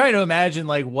going. I'm trying to imagine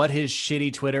like what his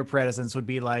shitty Twitter presence would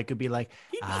be like. It'd be like,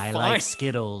 I like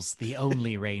Skittles, the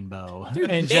only rainbow. Dude,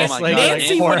 and just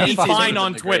Nancy would be fine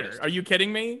on Twitter. Are you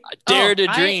kidding me? Dare to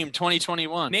Dream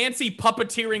 2021. Nancy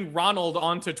puppeteering Ronald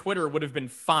onto Twitter would have been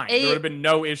fine. There would have been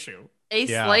no issue. A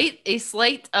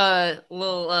slight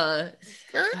little why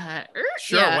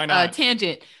not?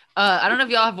 Tangent. I don't know if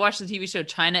y'all have watched the TV show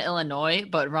China, Illinois,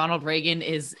 but Ronald Reagan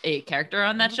is a character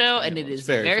on that show, and it is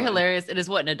very hilarious. It is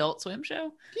an Adult Swim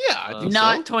show? Yeah,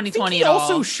 not 2020 at all. He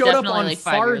also showed up on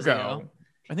Fargo.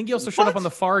 I think he also showed up on the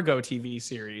Fargo TV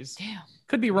series. Damn,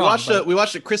 could be wrong. We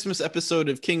watched a Christmas episode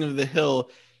of King of the Hill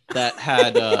that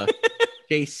had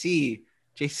JC.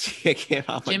 I can't.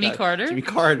 Oh Jimmy Carter.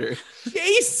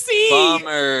 JC.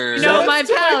 Bummer. My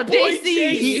pal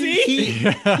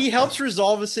JC. He helps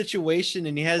resolve a situation,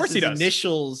 and he has his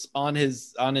initials on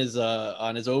his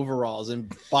overalls.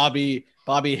 And Bobby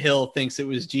Hill thinks it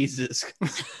was Jesus.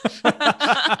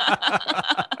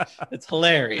 It's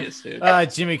hilarious, dude.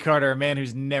 Jimmy Carter, a man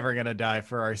who's never gonna die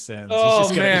for our sins. He's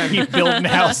just gonna keep building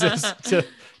houses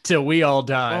till we all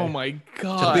die. Oh my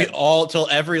god! Till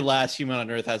every last human on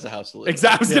Earth has a house to live.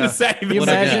 Exactly. I was gonna say. You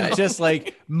imagine just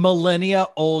like millennia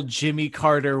old Jimmy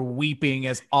Carter weeping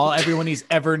as everyone he's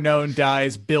ever known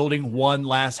dies, building one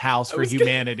last house for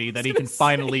humanity that he can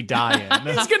finally die in.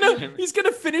 He's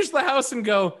gonna finish the house and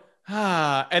go.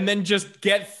 And then just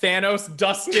get Thanos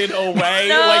dusted away.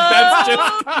 No! Like that's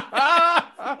just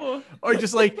or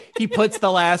just like he puts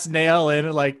the last nail in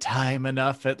and like time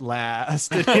enough at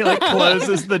last. And he like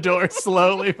closes the door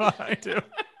slowly behind him.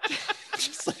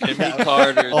 Just like Jimmy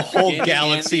Carter, a whole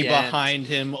galaxy behind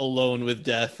him, alone with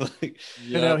death. Like,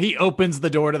 you know, he opens the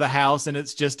door to the house, and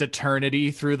it's just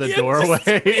eternity through the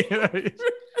doorway.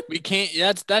 We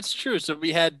can't. That's true. So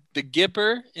we had the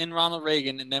Gipper in Ronald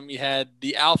Reagan, and then we had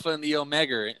the Alpha and the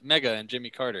Omega and Jimmy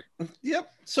Carter.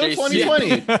 Yep. So 2020.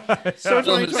 So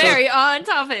 2020. Very on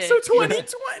topic. So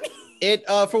 2020. It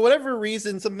for whatever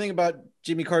reason, something about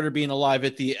Jimmy Carter being alive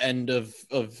at the end of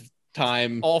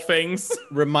time, all things,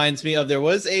 reminds me of there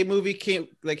was a movie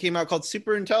that came out called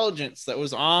Superintelligence that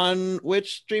was on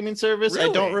which streaming service? Really?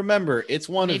 I don't remember. It's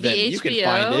one Maybe of them. HBO? You can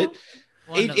find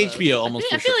it. HBO almost.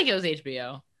 I feel like it was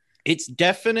HBO. It's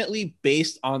definitely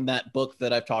based on that book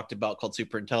that I've talked about called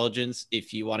Superintelligence.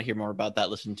 If you want to hear more about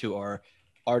that, listen to our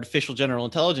Artificial General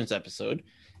Intelligence episode.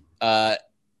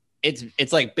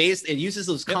 It's like based, it uses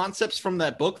those concepts from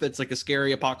that book that's like a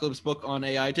scary apocalypse book on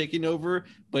AI taking over,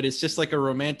 but it's just like a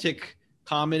romantic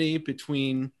comedy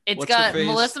between it's got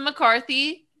Melissa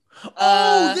McCarthy.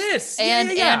 This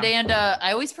and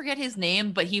I always forget his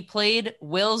name, but he played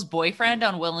Will's boyfriend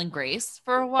on Will and Grace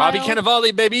for a while. Bobby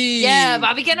Cannavale, baby. Yeah,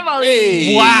 Bobby Cannavale.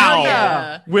 Hey. Wow.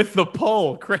 Yeah. With the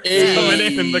pole, Chris coming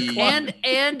in the club.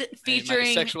 And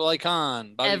featuring sexual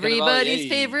icon, Bobby everybody's Cannavale.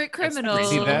 favorite criminal.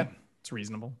 See that? It's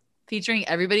reasonable. Featuring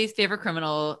everybody's favorite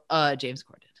criminal, James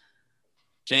Corden.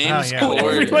 James yeah. Corden.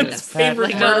 Everyone's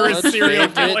favorite murderous serial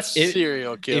killer.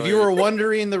 Serial killer. If you were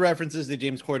wondering the references to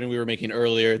James Corden we were making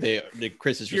earlier,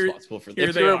 Chris is responsible for this.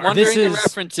 If you were wondering the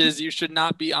references, you should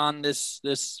not be on this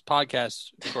podcast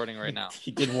recording right now.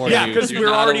 He did warn you. Yeah, because we're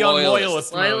already on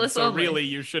loyalist mode, Loyalist so only. really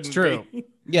you shouldn't True. be.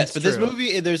 Yes, but this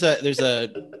movie, there's a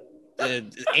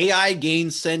AI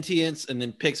gains sentience and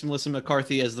then picks Melissa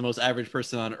McCarthy as the most average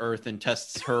person on Earth and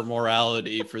tests her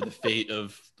morality for the fate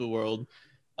of the world.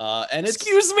 And it's,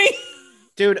 Excuse me,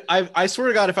 dude, I swear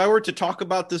to God, if I were to talk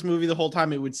about this movie the whole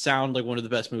time, it would sound like one of the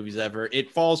best movies ever. It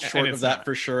falls short of that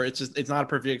for sure. It's not a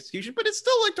perfect execution, but it's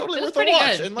still like totally worth a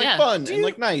watch and like fun and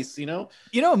like nice, you know?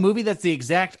 You know, a movie that's the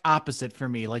exact opposite for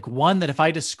me, like one that if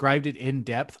I described it in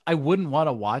depth, I wouldn't want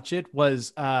to watch it,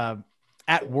 was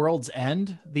At World's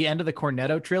End, the end of the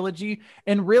Cornetto trilogy.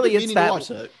 And really it's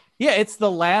that. Yeah, it's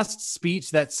the last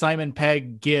speech that Simon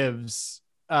Pegg gives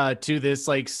to this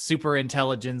like super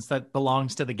intelligence that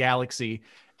belongs to the galaxy.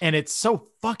 And it's so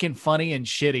fucking funny and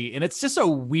shitty. And it's just a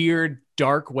weird,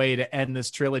 dark way to end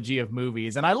this trilogy of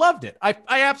movies. And I loved it. I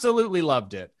absolutely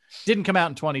loved it. Didn't come out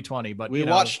in 2020, but we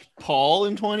watched Paul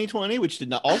in 2020, which did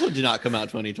not come out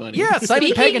 2020. Yeah,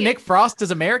 Simon Pegg and Nick Frost as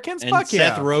Americans. And Fuck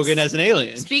Seth Rogen as an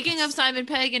alien. Speaking of Simon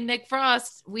Pegg and Nick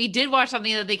Frost, we did watch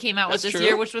something that they came out with this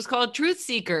year, which was called Truth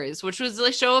Seekers, which was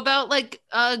a show about like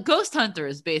ghost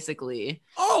hunters, basically.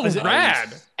 Oh,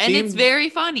 rad! And it's very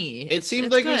funny. It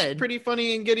seemed like it was pretty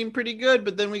funny and getting pretty good,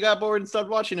 but then we got bored and stopped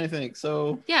watching, I think.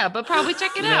 So yeah, but probably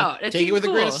check it out. Take it with a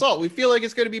grain of salt. We feel like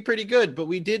it's going to be pretty good, but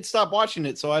we did stop watching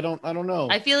it, so I don't know.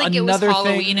 I feel like it was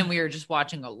Halloween and we were just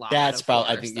watching a lot. That's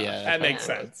probably, I think, stuff. yeah, that makes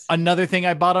sense. Another thing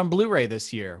I bought on Blu-ray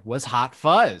this year was Hot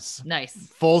Fuzz. Nice.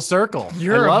 Full circle.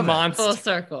 You're a monster. Full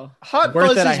circle. Hot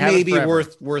Fuzz is maybe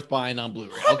worth buying on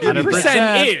Blu-ray.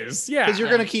 100% is, yeah. Because you're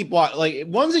gonna keep watching, like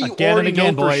ones that you already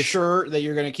know for sure that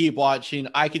you're gonna keep watching.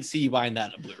 I could see you buying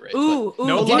that on Blu-ray. Ooh,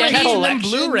 no collection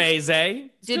Blu-rays, eh?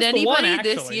 Did anybody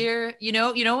this year, you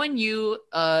know when you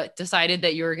decided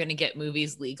that you were going to get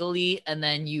movies legally and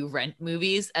then you rent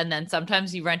movies and then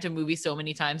sometimes you rent a movie so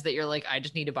many times that you're like, I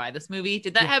just need to buy this movie.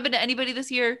 Did that happen to anybody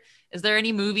this year? Is there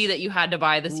any movie that you had to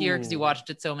buy this year because you watched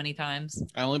it so many times?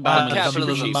 I only bought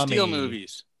Capitalism Steel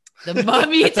movies. The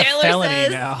Mummy, Taylor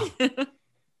says. Now.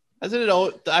 Hasn't it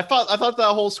all? I thought that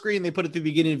whole screen they put at the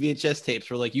beginning of VHS tapes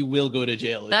were like, you will go to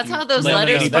jail. That's how those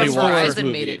letters from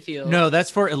Verizon made it feel. No,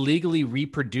 that's for illegally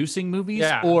reproducing movies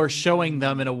or showing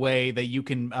them in a way that you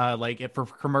can like for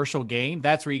commercial gain.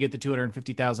 That's where you get the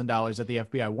 $250,000 that the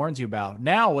FBI warns you about.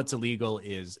 Now, what's illegal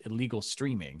is illegal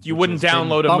streaming. You wouldn't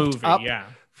download a movie,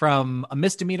 from a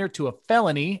misdemeanor to a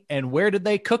felony. And where did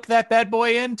they cook that bad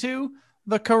boy into?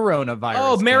 The coronavirus.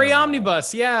 Oh, Merry bill.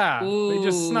 Omnibus. Yeah. They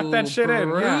just snuck that shit in.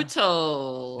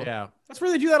 Brutal. Yeah. That's where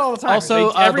they do that all the time.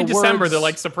 Also, every December, they're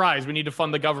like, surprise, we need to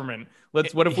fund the government. What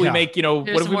if we make, what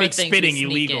if we make spitting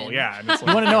illegal? Yeah. And it's like,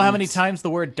 you want to know how many times the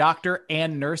word doctor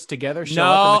and nurse together show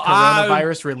up in the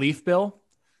coronavirus relief bill?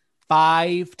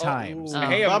 5 times.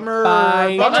 Hey, bummer.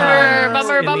 5 times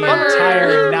bummer. in the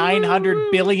entire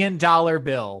 $900 billion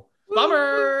bill.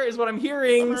 Bummer is what I'm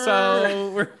hearing.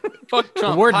 So we're fuck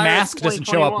Trump. The word Pirates mask doesn't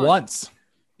show up once.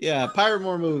 Yeah, pirate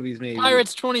more movies, maybe.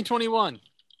 Pirates 2021.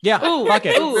 Yeah, fuck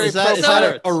it. Is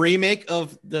that a remake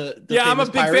of the I'm a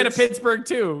big Pirates? fan of Pittsburgh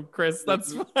too, Chris.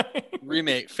 That's fine.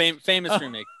 Remake, famous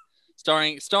remake,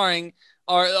 starring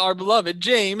our beloved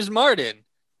James Marsden.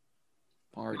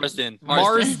 Marsden.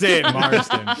 Christ.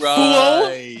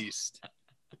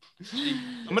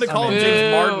 I'm gonna call him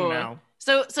James Martin now.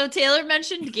 So Taylor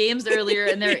mentioned games earlier,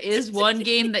 and there is one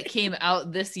game that came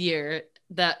out this year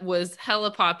that was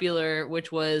hella popular,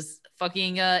 which was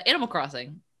fucking Animal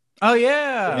Crossing. Oh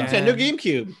yeah, Nintendo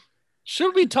GameCube.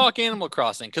 Should we talk Animal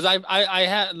Crossing? Because I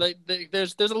had like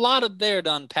there's a lot of there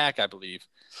to unpack, I believe.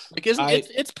 Like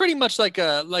it's pretty much like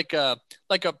a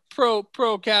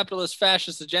pro capitalist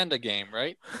fascist agenda game,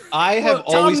 right? I have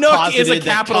always posited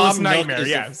that Tom Nook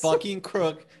is a fucking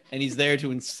crook, and he's there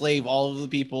to enslave all of the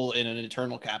people in an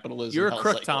eternal capitalism. You're a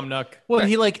crook, Tom Nook. Well,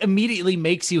 he like immediately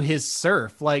makes you his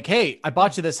serf. Like, hey, I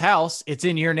bought you this house. It's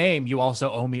in your name. You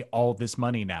also owe me all this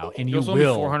money now, and you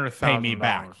will pay me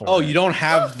back. Oh, you don't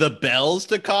have the bells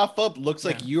to cough up? Looks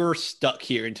like you're stuck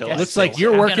here until. Looks like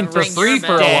you're working for free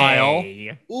for a while.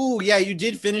 Ooh, yeah, you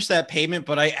did finish that payment,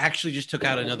 but I actually just took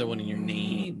out another one in your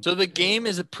name. So the game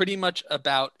is pretty much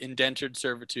about indentured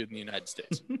servitude in the United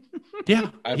States.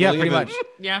 Yeah, pretty much.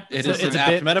 Yeah, it's an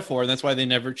apt metaphor, and that's why they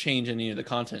never change any of the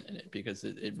content in it, because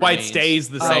it why it stays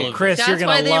the same. Chris, that's you're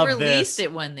gonna love this. That's why they released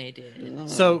it when they did.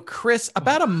 So, Chris,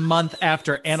 about a month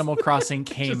after Animal Crossing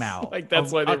came out, like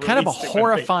that's why they kind of a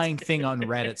horrifying thing on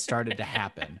Reddit started to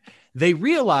happen. They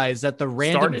realized that the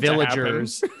random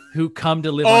villagers who come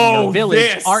to live on your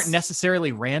village aren't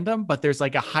necessarily random, but there's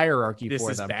like a hierarchy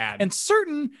for them. Bad. And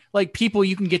certain like people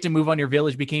you can get to move on your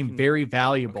village became very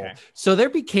valuable. Okay. So there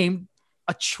became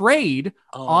a trade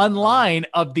online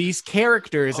of these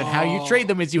characters, and how you trade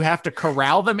them is you have to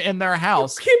corral them in their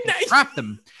house, trap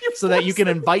them so that you can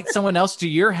invite someone else to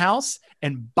your house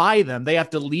and buy them. They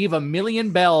have to leave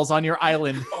 1,000,000 bells on your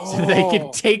island so they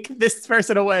can take this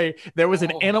person away. There was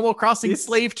an Animal Crossing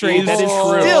slave trade that is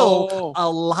still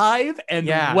alive and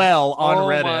well on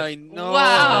Reddit.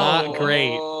 Wow. Not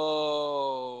great.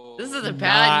 This is a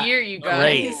bad year, you guys.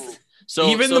 Great. So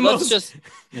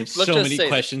so many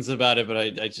questions about it, but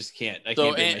I just can't. I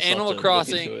can't bring myself Animal to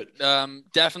Crossing, look into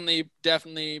it.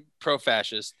 definitely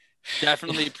pro-fascist,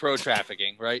 definitely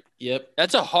pro-trafficking, right? Yep.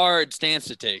 That's a hard stance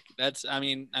to take. That's, I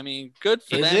mean, good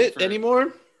for them. Is it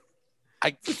anymore?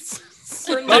 Bummer.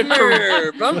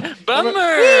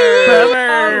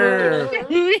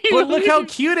 But look how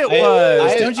cute it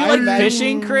was. Don't you like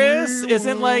fishing, Chris?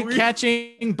 Isn't like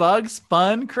catching bugs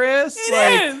fun, Chris? It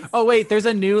is. Oh wait, there's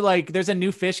a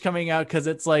new fish coming out because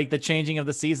it's like the changing of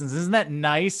the seasons. Isn't that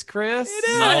nice, Chris? It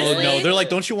is. No, they're like,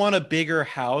 don't you want a bigger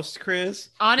house, Chris?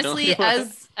 Honestly,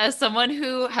 as someone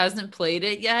who hasn't played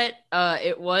it yet,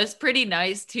 it was pretty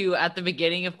nice to, at the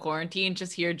beginning of quarantine,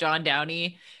 just hear John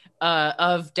Downey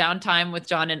of Downtime with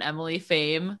John and Emily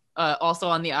fame, also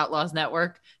on the Outlaws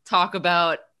Network, talk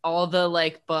about all the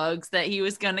like bugs that he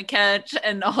was gonna catch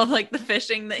and all like the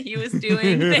fishing that he was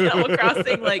doing in Animal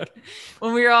Crossing. Like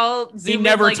when we were all zooming, he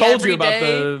never like, told you day, about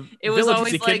the it was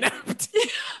always like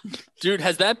dude,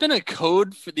 has that been a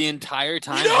code for the entire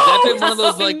time? Has that been one of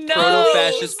those like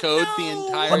proto-fascist codes the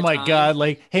entire time? Oh my god,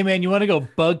 like, hey man, you want to go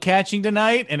bug catching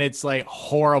tonight? And it's like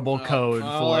horrible code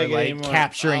for like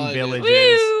capturing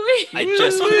villages. I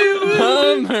just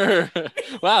bummer.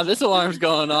 Wow, this alarm's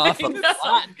going off a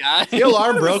lot, guys. The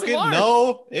alarm broken?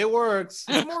 No, it works.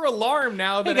 It's more alarm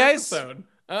now than episode.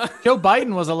 Joe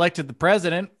Biden was elected the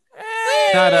president.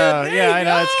 I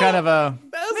know it's kind of a.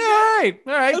 All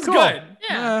right, cool. Good.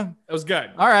 Yeah, that was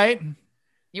good. All right.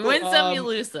 You win some, you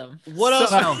lose some. What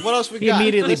else we got? He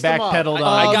immediately backpedaled.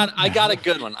 I got a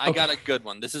good one. I got a good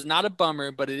one. This is not a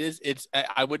bummer, but it's.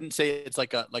 I wouldn't say it's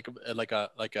like a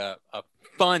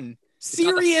fun.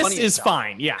 Serious is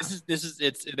fine. Yeah.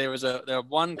 There was a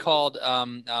one called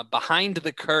Behind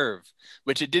the Curve,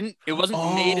 which it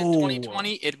wasn't made in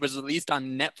 2020. It was released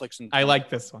on Netflix. I like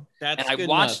this one.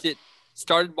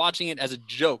 Started watching it as a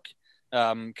joke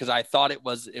because I thought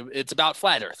it's about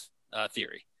flat Earth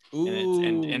theory.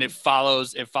 And it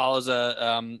follows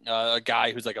a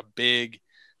guy who's like a big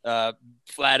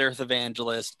flat Earth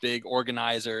evangelist, big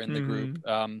organizer in the group.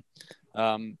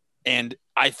 And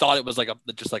I thought it was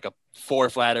just like a for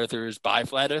flat earthers by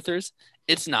flat earthers.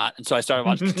 It's not. And so I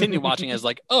started continued watching as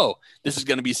like, oh, this is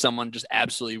going to be someone just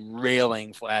absolutely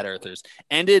railing flat earthers.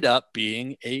 Ended up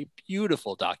being a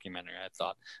beautiful documentary. I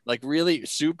thought like really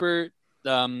super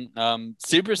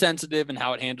sensitive in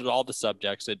how it handled all the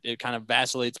subjects. It kind of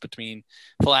vacillates between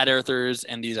flat earthers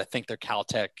and these, I think they're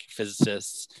Caltech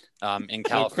physicists in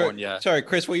California. Sorry,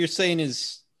 Chris, what you're saying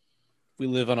is we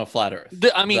live on a flat Earth.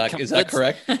 Is that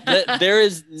correct? There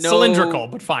is no cylindrical,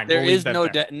 but fine. There is no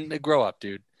grow up,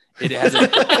 dude. It has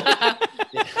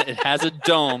it has a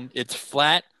dome. It's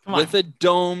flat with a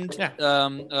domed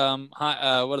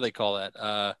what do they call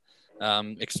that?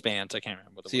 expanse. I can't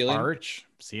remember what the Ceiling? Arch.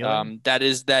 Ceiling. That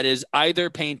is either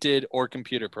painted or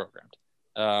computer programmed.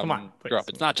 Come on, please.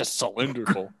 It's not just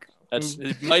cylindrical.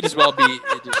 It might as well be.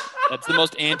 That's the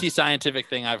most anti-scientific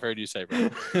thing I've heard you say, bro.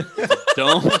 It's a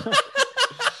dome.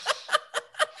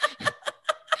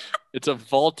 It's a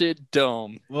vaulted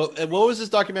dome. Well, what was this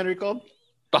documentary called?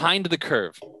 Behind the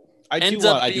Curve.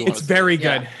 It's very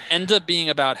good. Ends up being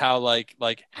about how like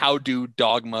how do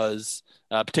dogmas,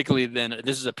 particularly then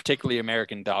this is a particularly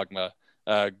American dogma,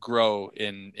 grow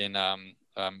in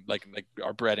like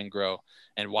are bred and grow,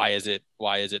 and why is it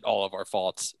all of our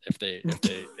faults if they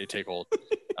take hold.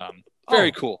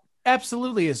 Very cool.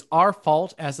 Absolutely is our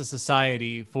fault as a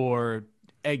society for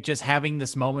just having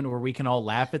this moment where we can all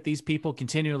laugh at these people,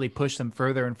 continually push them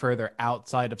further and further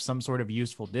outside of some sort of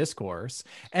useful discourse,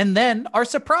 and then are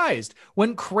surprised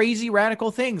when crazy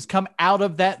radical things come out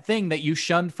of that thing that you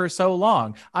shunned for so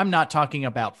long. I'm not talking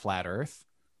about flat Earth.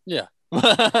 Yeah. Wow.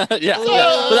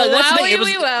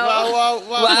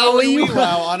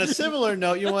 On a similar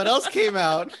note, you know what else came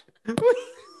out?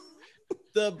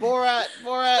 The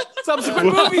Borat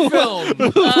subsequent movie film.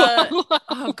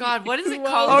 Oh God, what is it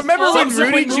called? Oh, remember when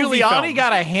Rudy Giuliani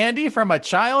got a handy from a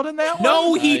child in that one?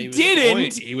 No, he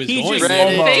didn't. He was just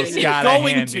almost got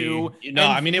going a handy. to. No,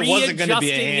 I mean it wasn't going to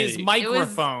be a his handy.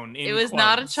 microphone. It was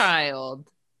not a child.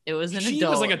 It was an adult. She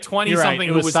was like a 20-something It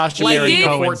who was was Sacha playing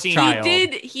Baron Cohen's 14. child.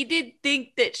 He did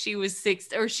think that she was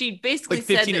 6, or she basically Like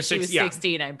said 15 that or she was 16,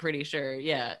 16. I'm pretty sure.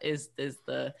 Yeah, is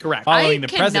the correct. Following the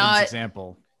cannot- president's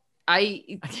example.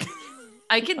 I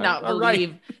cannot All right.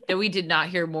 believe that we did not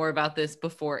hear more about this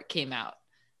before it came out,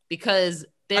 because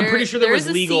I'm pretty sure there was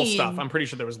a legal scene- stuff. I'm pretty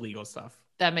sure there was legal stuff.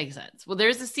 That makes sense. Well,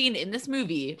 there's a scene in this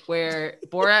movie where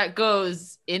Borat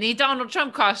goes in a Donald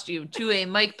Trump costume to a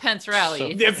Mike Pence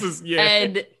rally. This is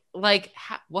And like,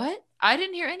 what? I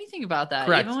didn't hear anything about that.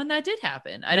 Correct. Even when that did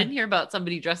happen, I didn't hear about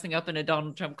somebody dressing up in a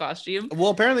Donald Trump costume. Well,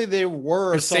 apparently there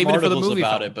were some saving it for the articles movie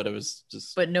about film. it, but it was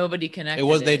just But nobody connected.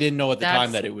 they didn't know at the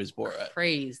time That's that it was Borat.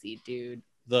 crazy, dude.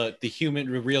 The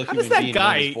real How human does that being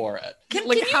guy- was Borat. Can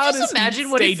Like, you how does just he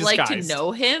imagine what stay it's like to disguised?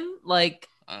 know him? Like,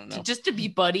 I don't know. just to be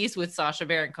buddies with Sacha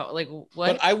Baron Cohen. Like, what?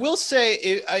 But I will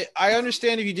say, I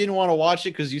understand if you didn't want to watch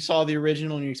it because you saw the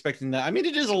original and you're expecting that. I mean,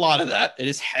 it is a lot of that. It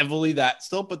is heavily that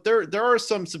still, but there are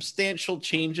some substantial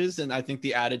changes, and I think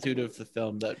the attitude of the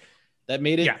film that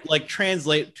made it like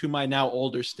translate to my now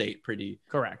older state pretty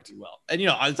Correct. well. And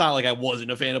it's not like I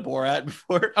wasn't a fan of Borat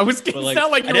before. I was. But, It's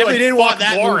not like I you definitely didn't want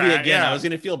that Borat, movie again. yeah. I was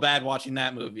gonna feel bad watching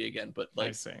that movie again. But I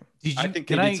like, see. I think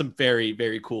they did some very,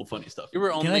 very cool, funny stuff. You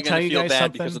were I only tell going to you feel guys bad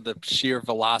something? because of the sheer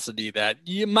velocity that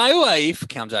my wife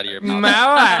comes out of your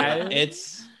mouth.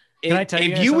 Can I tell you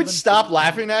if guys you would something? stop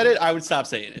laughing at it, I would stop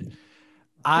saying it.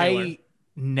 I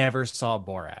never saw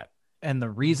Borat. And the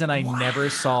reason I never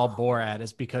saw Borat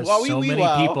is because Wow, so wee, many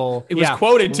wow. people It was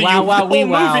quoted to wow, you. wow, The wee, whole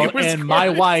wow, movie was and my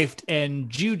quoted. wife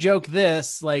and you joke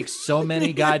this like so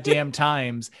many goddamn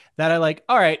times that I like,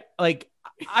 all right, like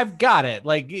I've got it.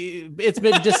 Like it's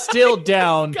been distilled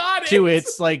down Got to it.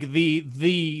 its like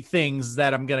the things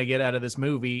that I'm gonna get out of this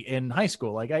movie in high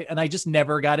school. Like I just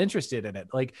never got interested in it.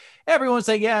 Like everyone's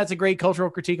saying, yeah, it's a great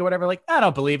cultural critique or whatever. Like I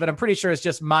don't believe it. I'm pretty sure it's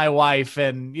just my wife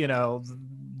and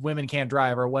women can't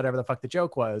drive or whatever the fuck the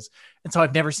joke was. And so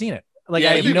I've never seen it. Like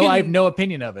Yeah, I have no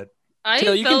opinion of it.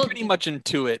 So you can felt pretty much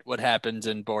intuit what happens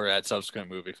in Borat's subsequent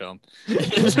movie film.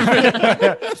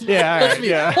 Yeah, all right,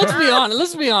 yeah.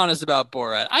 Let's be honest about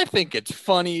Borat. I think it's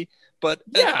funny, but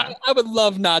Yeah. I would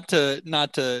love not to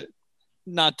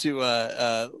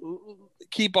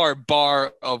keep our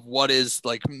bar of what is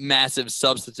like massive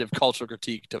substantive cultural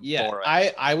critique to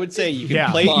Borat. I would say you can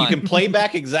Yeah. play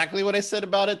back exactly what I said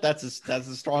about it. That's as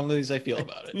strongly as I feel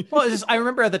about it. Well, I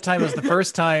remember at the time it was the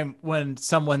first time when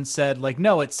someone said like,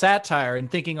 no, it's satire, and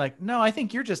thinking like, no, I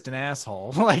think you're just an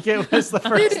asshole. Like it was the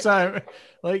first time.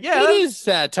 Like, yeah, It is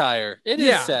satire. It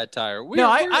is satire.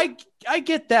 I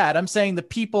get that. I'm saying the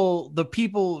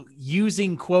people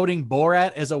using quoting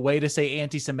Borat as a way to say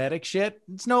anti-Semitic shit.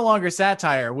 It's no longer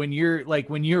satire when you're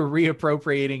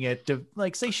reappropriating it to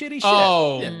like say shitty shit.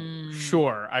 Oh, Yeah.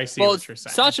 sure. I see well, what you're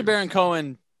saying. Sacha Baron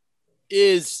Cohen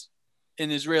is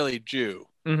an Israeli Jew.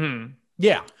 Mm-hmm.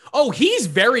 Yeah. Oh, he's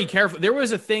very careful. There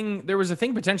was a thing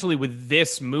potentially with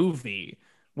this movie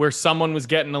where someone was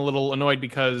getting a little annoyed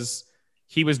because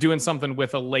he was doing something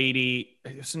with a lady. I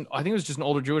think it was just an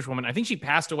older Jewish woman. I think she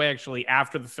passed away actually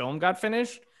after the film got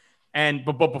finished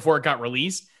but before it got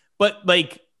released. But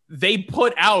like they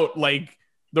put out like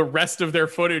the rest of their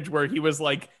footage where he was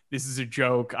like, this is a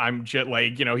joke. I'm just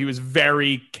like, he was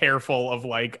very careful of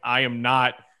like, I am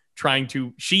not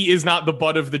she is not the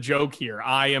butt of the joke here.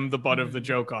 I am the butt of the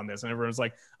joke on this. And everyone's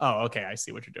like, oh, okay, I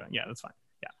see what you're doing. Yeah, that's fine.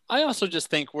 Yeah. I also just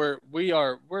think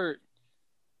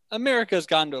America's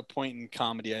gotten to a point in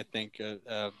comedy, I think.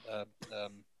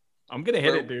 I'm gonna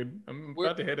hit it, dude. I'm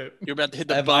about to hit it. You're about to hit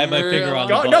the I have my finger on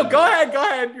the button. No, go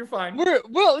ahead. You're fine.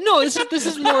 This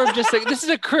is more of just like, this is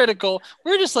a critical.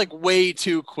 We're just like way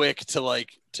too quick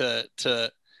to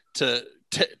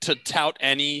tout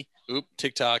any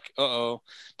TikTok. To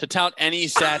tout any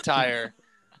satire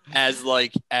as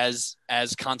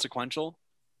consequential.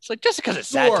 It's like, just because it's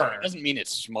satire doesn't mean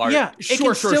it's smart. Yeah,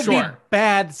 sure. Be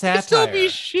bad satire. It still be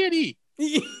shitty.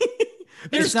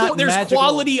 There's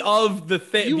quality of the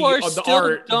thing. You are the still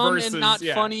art dumb versus, and not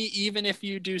funny, even if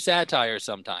you do satire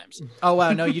sometimes. Oh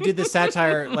wow, no, you did the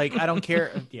satire like, I don't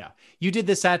care. Yeah, you did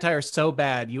the satire so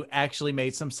bad, you actually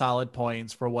made some solid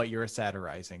points for what you're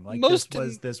satirizing. Like,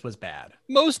 this was bad.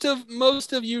 Most of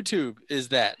YouTube is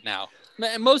that now.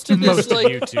 Most of this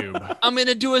YouTube. I'm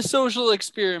gonna do a social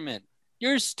experiment.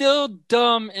 You're still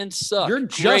dumb and suck. You're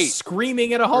just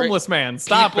screaming at a homeless man.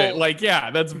 Stop it. Like,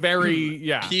 yeah, that's very,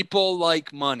 yeah. People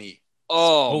like money.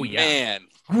 Oh yeah. Man.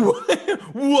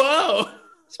 Whoa.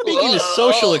 Speaking of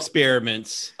social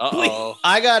experiments,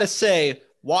 I gotta say,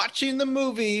 watching the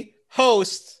movie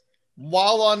Host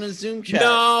while on a Zoom chat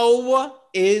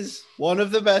is one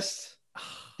of the best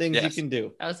things you can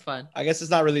do. That was fun. I guess it's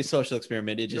not really a social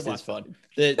experiment. It just is fun.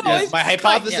 My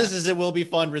hypothesis is it will be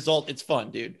fun. Result, it's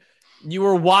fun, dude. You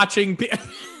were watching.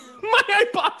 My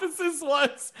hypothesis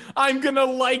was I'm gonna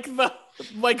like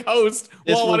Host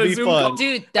this while on a Zoom call.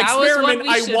 Dude, that was one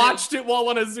I watched it while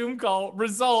on a Zoom call.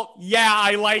 Result,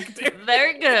 I liked it.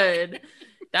 Very good.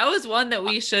 That was one that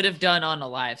we should have done on a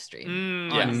live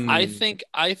stream. I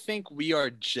think we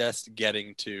are just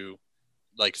getting to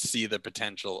like see the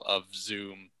potential of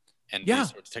Zoom and these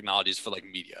sorts of technologies for like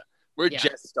media. We're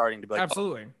just starting to be like,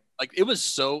 absolutely. Like, it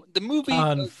was the movie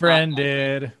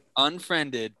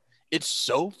Unfriended. It's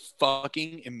so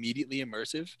fucking immediately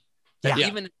immersive that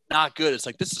even not good. It's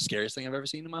like, this is the scariest thing I've ever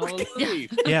seen in my whole life.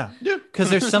 Yeah. Because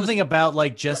there's something about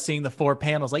like just seeing the 4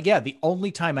 panels. Like, the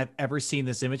only time I've ever seen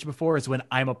this image before is when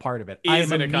I'm a part of it.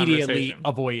 I'm immediately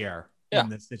a voyeur in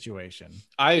this situation.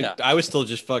 I was still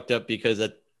just fucked up because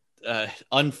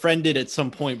Unfriended at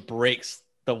some point breaks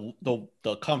the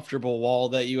comfortable wall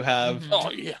that you have. Mm-hmm. Oh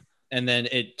yeah. And then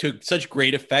it took such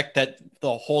great effect that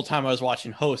the whole time I was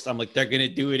watching Host, I'm like, they're going to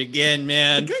do it again,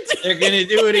 man. They're going to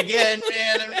do it again,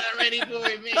 man. I'm not ready for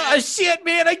it, man. Oh, shit,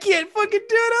 man. I can't fucking do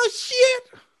it. Oh,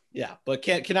 shit. Yeah, but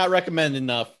cannot recommend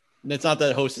enough. And it's not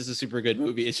that Host is a super good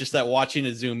movie. It's just that watching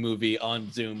a Zoom movie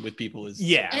on Zoom with people is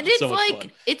and it's so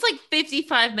like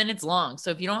 55 minutes long.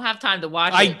 So if you don't have time to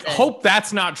watch I hope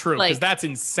that's not true, because that's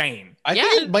insane. I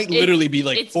think it might literally be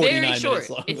like 49 minutes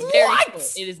long. It's very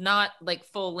short. It is not like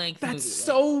full length. That's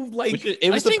so like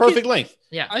it was the perfect length.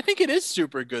 Yeah, I think it is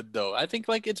super good though. I think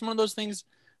like it's one of those things.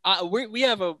 We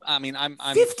have a. I mean, I'm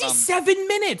 57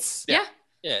 minutes. Yeah.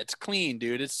 Yeah, it's clean,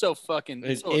 dude. It's so fucking.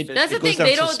 That's the thing.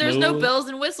 There's no bells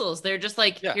and whistles. They're just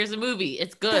like, here's a movie.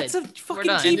 It's good. That's a fucking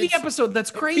TV episode.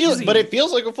 That's crazy. It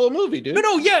feels like a full movie, dude.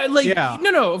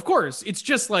 No, of course. It's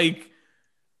just like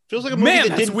feels like a movie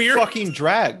that didn't fucking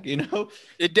drag. You know,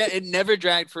 it never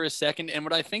dragged for a second. And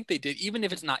what I think they did, even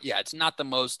if it's not, it's not the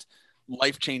most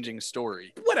life-changing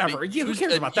story. Whatever. Who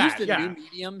cares about that? The new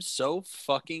medium so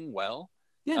fucking well.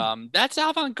 Yeah. That's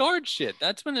avant-garde shit.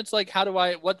 That's when it's like, how do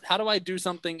I do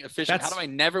something efficient? How do I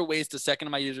never waste a second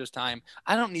of my user's time?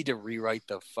 I don't need to rewrite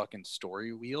the fucking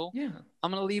story wheel. Yeah.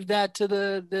 I'm gonna leave that to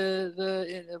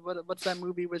what's that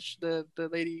movie which the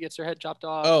lady gets her head chopped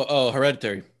off? Oh,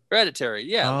 Hereditary.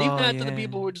 Yeah. Leave that to the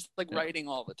people who are just like writing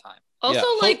all the time. Also,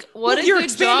 like, what a you're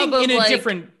good job of in a like,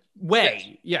 different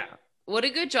way. Yeah. What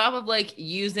a good job of like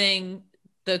using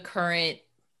the current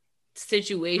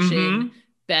situation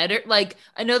better. Like,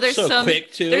 I know there's some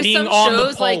quick too. There's being some on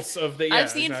shows the pulse like of the, I've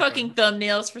seen fucking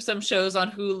thumbnails for some shows on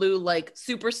Hulu, like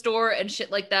Superstore and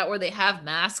shit like that, where they have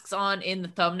masks on in the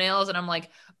thumbnails, and I'm like,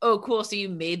 oh cool, so you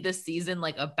made this season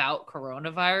like about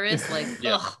coronavirus. Like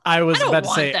I was about to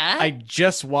say that. I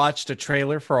just watched a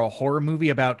trailer for a horror movie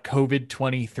about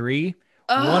COVID-23.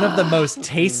 One of the most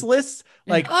tasteless,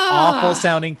 like awful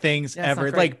sounding things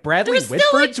ever. Like Bradley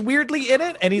Whitford's weirdly in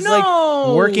it, and he's like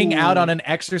working out on an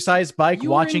exercise bike,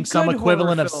 watching some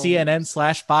equivalent of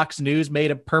CNN/Fox News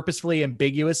made up purposefully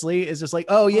ambiguously. Is just like,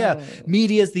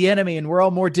 media is the enemy, and we're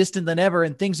all more distant than ever,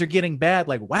 and things are getting bad.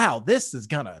 Like, wow, this is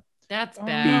gonna That's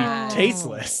bad.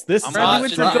 Tasteless. This Bradley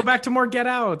Whitford, go back to more Get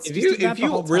Outs. If you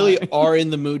really are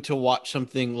in the mood to watch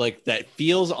something like that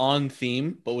feels on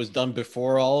theme but was done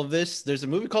before all of this, there's a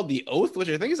movie called The Oath, which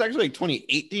I think is actually like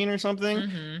 2018 or something.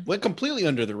 Mm-hmm. Went completely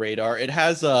under the radar. It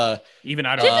has even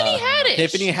I don't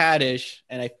Tiffany Haddish,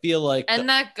 and I feel like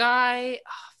that guy.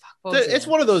 It's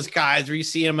one of those guys where you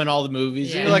see him in all the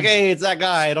movies. And you're like, hey, it's that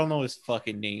guy. I don't know his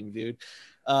fucking name, dude.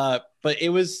 But it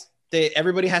was.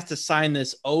 Everybody has to sign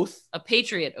this oath, a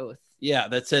patriot oath. Yeah,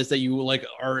 that says that you like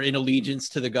are in allegiance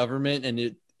to the government,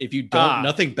 and if you don't,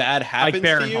 nothing bad happens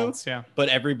to you. Holtz, yeah. But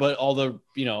everybody, all the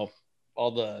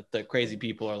crazy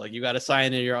people are like, you got to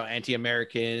sign it. You're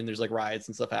anti-American, and there's like riots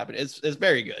and stuff happen. It's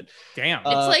very good. Damn.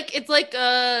 It's like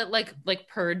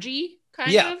purgy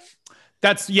kind of.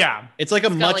 That's It's like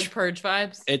like purge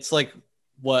vibes. It's like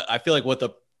what I feel like what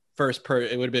the first purge.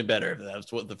 It would have been better if that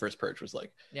was what the first purge was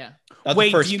like. Yeah.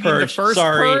 Wait, do you mean the first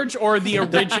purge or the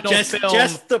original film?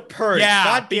 Just the purge. Yeah.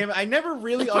 God damn it! I never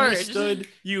really understood.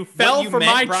 You fell for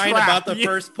my Brian trap about the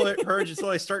first purge until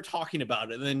I start talking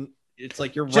about it. And then it's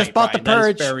like you're just right. Bought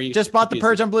Brian. the purge. Just bought the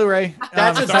purge on Blu-ray.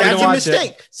 That's a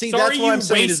mistake. See, sorry, that's what I'm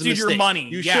saying. Wasted your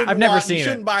money. I've never seen it. You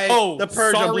shouldn't buy the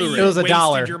purge on Blu-ray. It was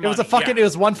 $1. It was it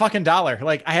was $1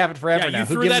 Like I have it forever now. You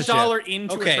threw that dollar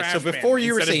into a trash so before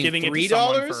you were saying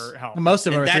 $3, most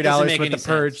of them are $3. But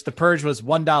the purge was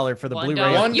 $1 for the Blu-ray.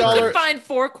 $1. You can find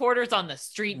 4 quarters on the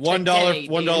street. $1. You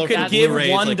can give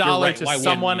 $1 to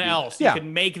someone else. You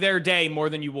can make their day more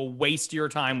than you will waste your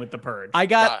time with the purge. I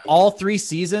got all 3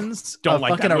 seasons of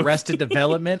fucking Arrested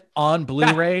Development on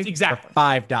Blu-ray for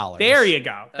 $5. There you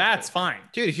go. That's fine.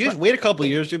 Dude, if you just wait a couple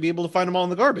of years, you'll be able to find them all in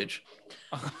the garbage.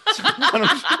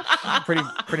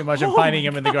 pretty much I'm finding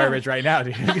them in the garbage right now,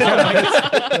 dude.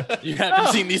 You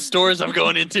haven't seen these stores I'm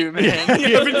going into, man.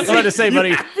 I was about to say,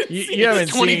 buddy, you haven't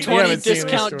seen 2020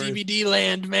 discount DVD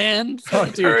land, man.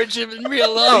 Purge in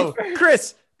real life. Oh,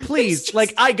 Chris, please,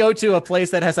 like I go to a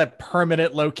place that has a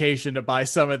permanent location to buy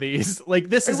some of these. Like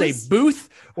this is a booth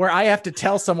where I have to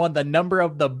tell someone the number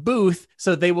of the booth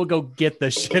so they will go get the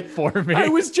shit for me. I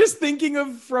was just thinking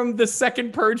of from the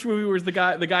second Purge movie where the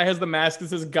guy has the mask that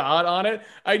says God on it.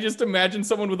 I just imagine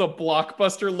someone with a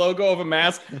Blockbuster logo of a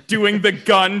mask doing the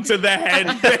gun to the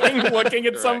head thing, looking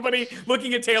at somebody,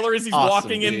 looking at Taylor as he's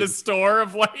walking in the store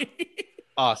of like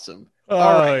awesome.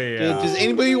 All right. Does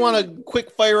anybody want to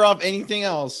quick fire off anything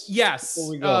else? Yes.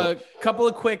 A couple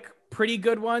of quick, pretty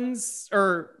good ones.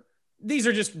 Or these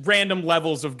are just random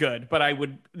levels of good, but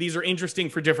these are interesting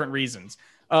for different reasons.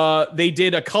 They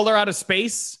did A Color Out of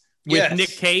Space with Nick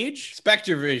Cage.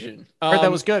 Spectre Vision. Heard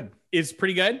that was good. It's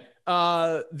pretty good.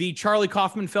 The Charlie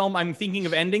Kaufman film, I'm Thinking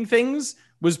of Ending Things,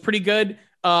 was pretty good.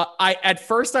 At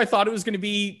first I thought it was going to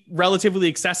be relatively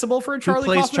accessible for a Charlie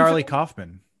Kaufman. Who plays Charlie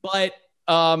Kaufman? But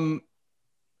my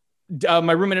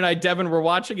roommate and I, Devin, were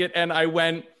watching it, and I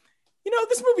went,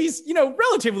 this movie's,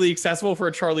 relatively accessible for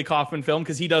a Charlie Kaufman film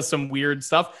because he does some weird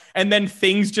stuff. And then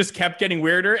things just kept getting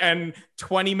weirder. And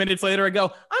 20 minutes later, I go,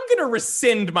 I'm going to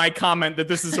rescind my comment that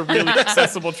this is a really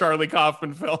accessible Charlie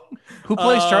Kaufman film. Who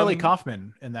plays Charlie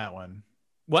Kaufman in that one?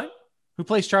 What? Who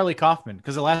plays Charlie Kaufman?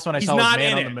 Because the last one I saw was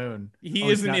Man on the Moon. He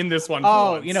isn't in this one.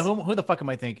 Oh, who the fuck am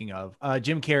I thinking of?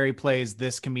 Jim Carrey plays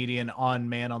this comedian on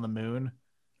Man on the Moon.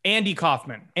 Andy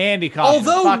Kaufman.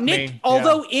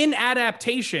 Although in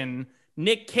adaptation,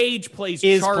 Nick Cage plays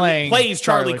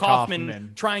Charlie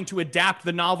Kaufman, trying to adapt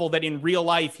the novel that in real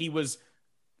life he was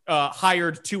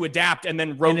hired to adapt, and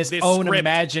then wrote his this own script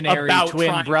imaginary about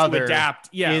twin brother to adapt.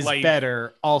 Yeah, is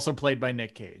better, also played by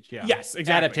Nick Cage. Yeah. Yes,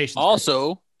 exactly. Adaptation.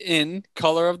 Also in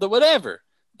Color of the Whatever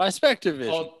by Spectre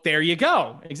Vision. Oh, there you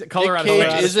go. Color Nick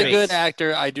Cage is a good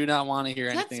actor. I do not want to hear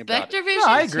anything about Spectre Vision. No,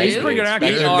 I agree. He's a pretty good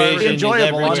actor.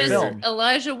 Enjoyable Which is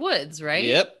Elijah Woods, right?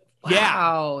 Yep.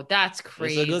 Wow, that's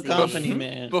crazy. It's a good company,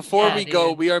 man. Before we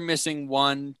go, we are missing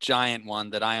one giant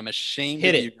one that I am ashamed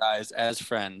of you guys as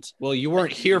friends. Well, you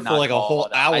weren't here for like a whole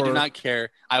hour. I do not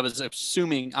care. I was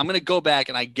assuming. I'm going to go back,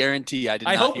 and I guarantee I did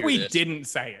not hear this. I hope we didn't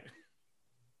say it.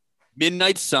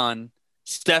 Midnight Sun,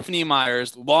 Stephenie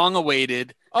Meyer's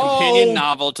long-awaited companion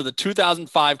novel to the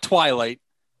 2005 Twilight.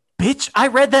 Bitch, I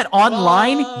read that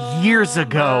online years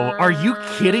ago. Are you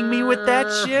kidding me with that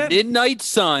shit? Midnight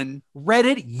Sun. Read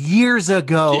it years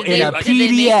ago in a PDF. Did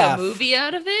they make a movie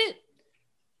out of it?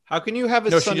 How can you have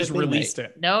a son? She just released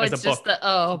it. No, it's just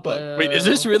but wait, is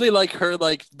this really like her?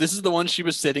 Like this is the one she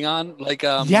was sitting on? Like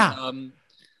like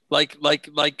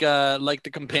the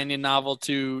companion novel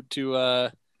to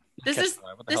This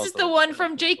is the one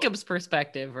from Jacob's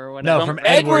perspective or whatever. No, from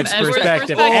Edward's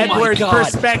perspective. Oh Edward's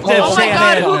perspective. Oh my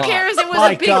God, Shannon. who cares? It was a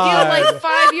big deal like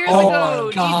 5 years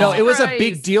ago. No, it was a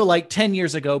big deal like 10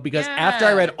 years ago because after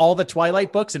I read all the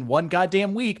Twilight books in one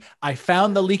goddamn week, I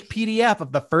found the leaked PDF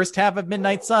of the first half of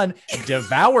Midnight Sun,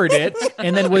 devoured it,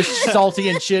 and then was salty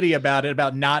and shitty about it,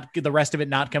 about not the rest of it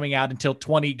not coming out until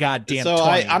 20 goddamn. So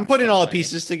 20. I'm putting all the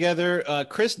pieces together.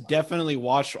 Chris definitely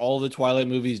watched all the Twilight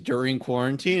movies during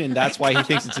quarantine, and that's why he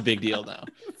thinks it's a big deal now.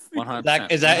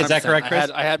 100%. Is that correct,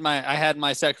 Chris? I had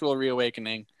my sexual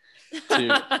reawakening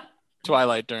to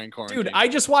Twilight during quarantine. Dude, I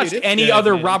just watched any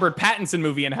other Robert Pattinson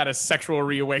movie and had a sexual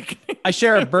reawakening. I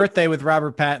share a birthday with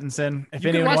Robert Pattinson. If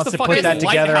anyone wants to put that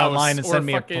together online and send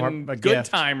me a Good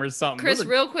gift. Time or something. Chris,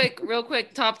 real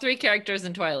quick, top 3 characters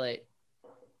in Twilight.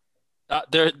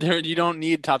 There. You don't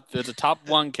need there's a top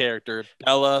 1 character: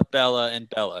 Bella, and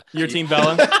Bella. Your team,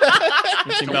 Bella.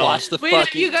 Watch the Wait,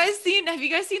 have you guys seen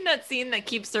that scene that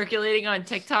keeps circulating on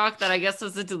TikTok that I guess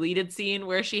was a deleted scene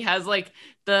where she has like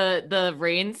the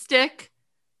rain stick?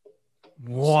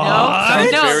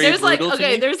 What? No, there's like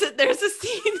there's a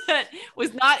scene that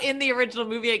was not in the original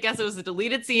movie. I guess it was a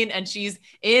deleted scene, and she's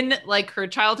in like her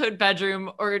childhood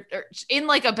bedroom or in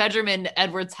like a bedroom in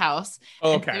Edward's house.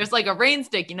 Oh, okay. There's like a rain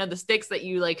stick, the sticks that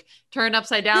you like turn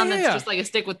upside down. That's just like a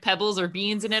stick with pebbles or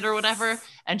beans in it or whatever.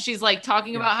 And she's like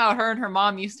talking about how her and her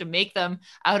mom used to make them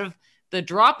out of the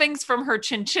droppings from her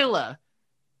chinchilla.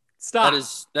 Stop.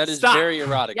 That is very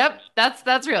erotic. Yep,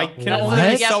 that's real. I can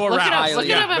only so look around. Look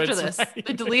it up after this. Right.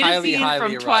 The deleted scene from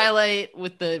erotic. Twilight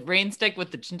with the rain stick with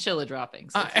the chinchilla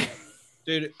droppings.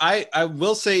 Dude, I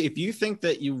will say, if you think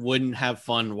that you wouldn't have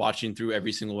fun watching through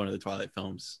every single one of the Twilight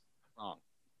films,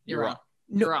 you're wrong.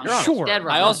 No, You're wrong. Sure. Dead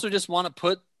wrong. I also just want to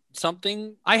put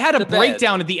something. I had a to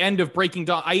breakdown bed. at the end of Breaking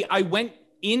Dawn. I went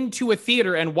into a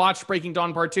theater and watched Breaking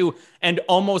Dawn Part 2 and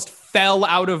almost fell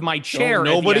out of my chair at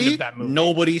the end of that movie.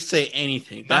 Nobody say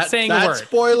anything. Not saying a word.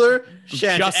 Spoiler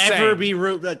shan't just ever saying. be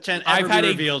revealed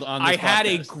on this I had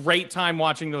a podcast. great time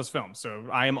watching those films, so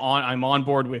I'm on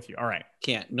board with you. All right.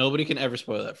 Nobody can ever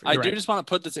spoil that for you. I do just want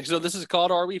to put this. So this is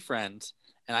called Are We Friends?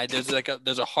 And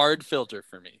there's a hard filter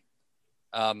for me.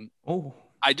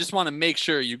 I just want to make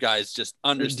sure you guys just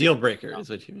understand. Deal breaker is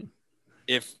what you mean.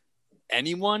 If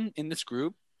anyone in this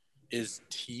group is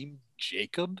Team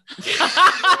Jacob,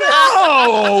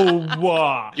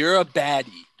 No! you're a baddie.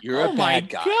 You're a bad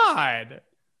guy. Oh my God.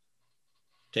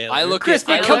 Taylor.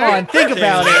 Crispy, come on, think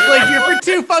about it. Like, you're for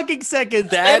 2 fucking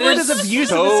seconds. Edward is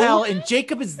abusive as hell, and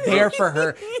Jacob is there for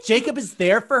her. Jacob is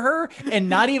there for her, and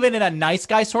not even in a nice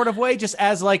guy sort of way, just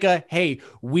as like a, hey,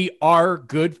 we are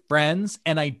good friends,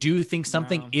 and I do think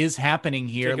something is happening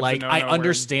here. Jacob's like, I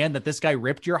understand that this guy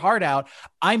ripped your heart out.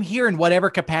 I'm here in whatever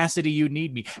capacity you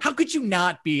need me. How could you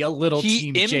not be a little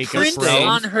Team Jacob, bro?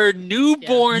 On her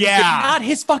newborn. Yeah. Not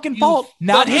his fucking fault.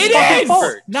 Not his fucking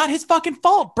fault. Not his fucking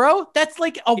fault, bro. That's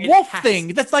like a wolf thing.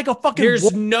 That's like a fucking There's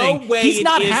wolf no thing. way He's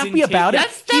not it happy isn't about it.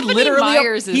 That's Stephanie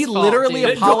Meyers' He fault, literally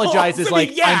dude. apologizes No,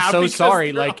 like, yeah, I'm so because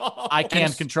sorry. they're Like, all- I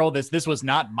can't control this. This was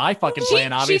not my fucking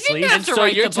plan, obviously. She didn't have to So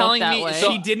write you're the book telling that me- way.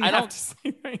 so She didn't I have don't- to say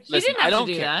that. She didn't have to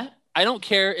do that. I don't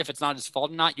care if it's not his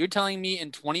fault or not. You're telling me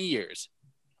in 20 years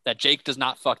that Jake does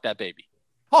not fuck that baby.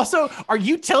 Also, are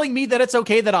you telling me that it's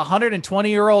okay that a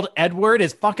 120-year-old Edward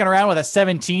is fucking around with a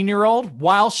 17-year-old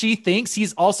while she thinks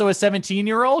he's also a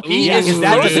 17-year-old? He Because is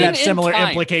that doesn't frozen have in similar time.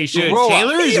 implications. Dude, Grow up.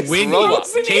 Taylor He is is winning. grow up.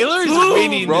 Taylor's Grow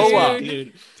winning. up.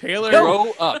 Dude. Taylor,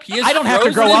 Grow up. He is I don't have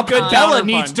to frozen grow in up. time. Bella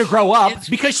needs to grow up It's-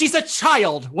 because she's a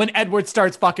child when Edward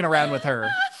starts fucking around with her.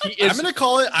 I'm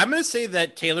gonna say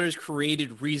that Taylor has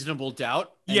created reasonable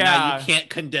doubt. And now you can't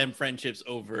condemn friendships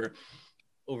over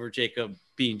Jacob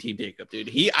being Team Jacob, dude.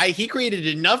 He created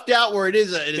enough doubt where it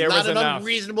is not an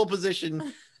unreasonable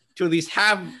position to at least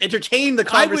have entertain the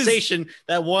conversation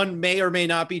that one may or may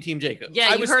not be Team Jacob. Yeah,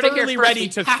 I you was heard it here thoroughly first. ready We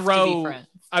to have be throw. friends.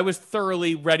 I was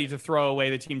thoroughly ready to throw away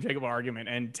the Team Jacob argument,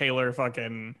 and Taylor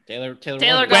fucking Taylor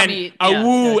got went me. a Yeah,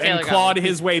 woo Taylor and got clawed me.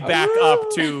 his way back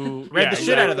up to Read the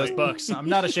shit out of those books. I'm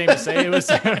not ashamed to say it was.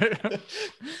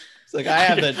 It's like I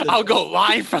have the I'll go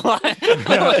line for line.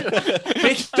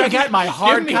 Bitch, I got my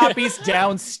hard copies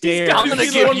downstairs. I'm gonna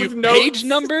He's the give one you with notes. page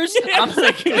numbers. I'm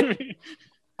gonna give you.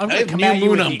 I'm I gonna have come New at you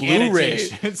Moon with on the Blu-ray.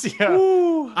 annotations. Yeah.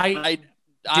 I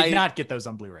I did not get those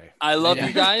on Blu-ray. I love Yeah.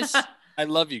 you guys. I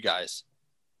love you guys.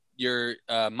 You're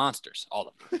monsters,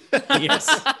 all of them.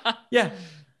 Yes. Yeah.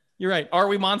 You're right. Are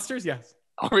we monsters? Yes.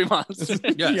 Are we monsters?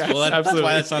 yes. Yes, Well, that's absolutely.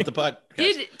 why that's not the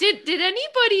podcast. Did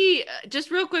anybody just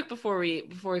real quick before we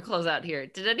close out here?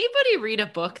 Did anybody read a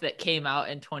book that came out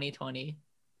in 2020?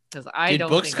 Because I don't.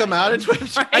 Books come out in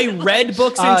 2020? I read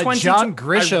books in 2020. John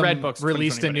Grisham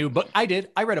released a new book. I did.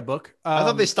 I read a book. I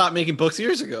thought they stopped making books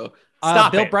years ago.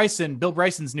 Bill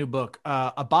Bryson's new book,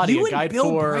 A Body, a guide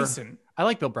for. Bryson. I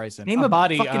like Bill Bryson. Name a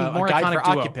body, a guide for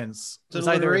occupants. It's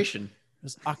alliteration. It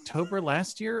was October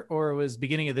last year or it was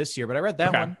beginning of this year, but I read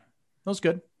that one. That was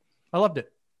good. I loved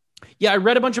it. Yeah, I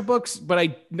read a bunch of books,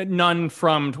 but none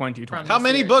from 2020. How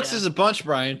many books is a bunch,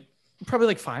 Brian? Probably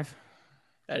like 5.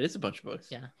 That is a bunch of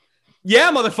books.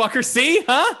 Yeah, motherfucker. See,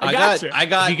 huh? I got you.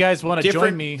 If you guys want to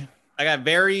join me, I got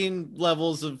varying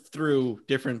levels of through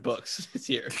different books this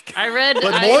year. I read,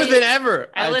 but more than ever.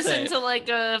 I listened to like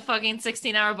a fucking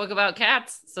 16-hour book about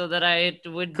cats, so that I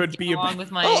could be along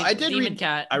with my demon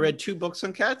cat. I read 2 books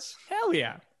on cats. Hell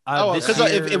yeah! Because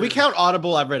if we count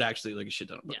Audible, I've read actually like a shit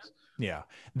ton of books. Yeah.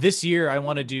 This year I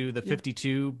want to do the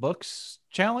 52 books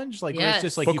challenge. Like it's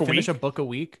just like you finish a book a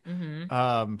week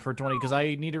for 20 because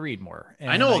I need to read more.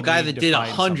 And I know a guy that did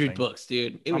 100 books,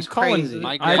 dude. It was crazy.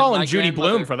 I'm calling Judy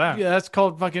Bloom for that. Yeah, that's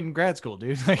called fucking grad school,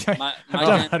 dude. Like, I've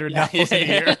done 100 novels in a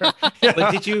year.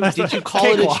 But did you call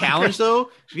it a challenge though?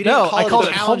 If you didn't call it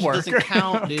a challenge, it doesn't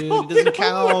count, dude. It doesn't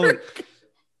count.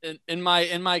 In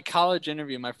my college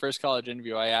interview, my first college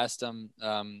interview, I asked him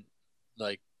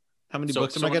like, how many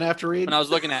books am I going to have to read? When I was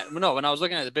looking at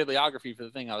the bibliography for the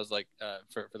thing, I was like,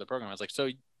 for the program, I was like, so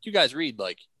you guys read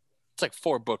it's like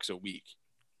 4 books a week.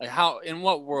 Like in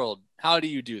what world, how do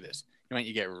you do this?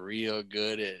 You get real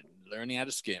good at learning how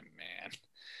to skim, man.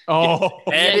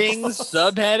 Headings,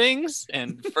 subheadings,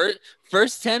 and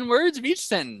first 10 words of each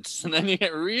sentence. And then you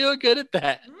get real good at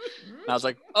that. And I was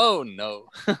like, oh no.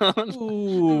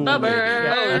 Ooh,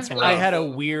 I had a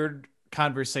weird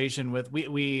conversation with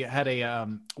we had a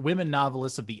women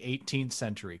novelists of the 18th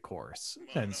century course,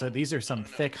 and so these are some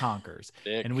thick honkers,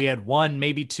 and we had 1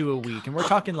 maybe 2 a week, and we're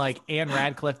talking like Anne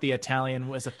Radcliffe the Italian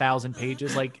was 1,000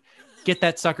 pages. Like, get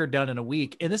that sucker done in a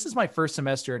week. And this is my first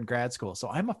semester in grad school, so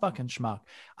I'm a fucking schmuck.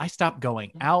 I stopped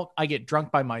going out, I get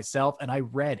drunk by myself, and I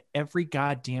read every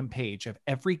goddamn page of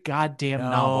every goddamn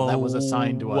novel that was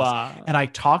assigned to us. And I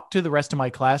talked to the rest of my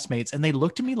classmates, and they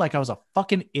looked at me like I was a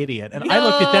fucking idiot. And I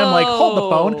looked at them like, hold the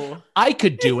phone, I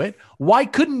could do it. Why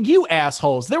couldn't you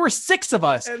assholes? There were 6 of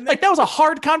us. Like, that was a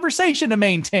hard conversation to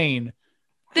maintain.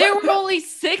 There were only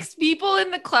 6 people in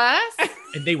the class,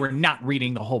 and they were not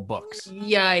reading the whole books.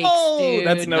 Yikes, dude!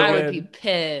 That's no I good. would be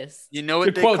pissed. You know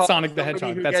what they call Sonic the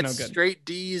Hedgehog? That's no good. Straight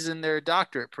D's in their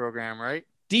doctorate program, right?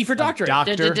 D for doctorate.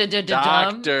 Doctor.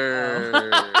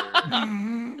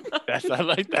 I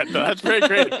like that. No, that's very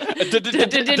great.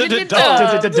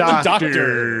 Doctor.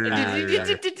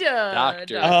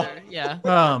 Yeah.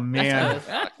 Oh man,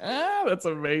 that's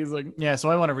amazing. Yeah. So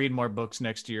I want to read more books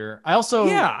next year. I also,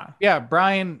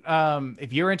 Brian,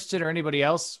 if you're interested or anybody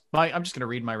else, I'm just gonna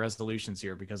read my resolutions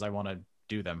here because I want to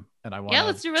do them and I want. Yeah,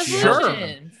 let's do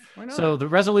resolutions. Sure. So the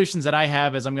resolutions that I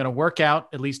have is I'm going to work out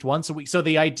at least once a week. So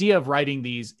the idea of writing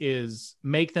these is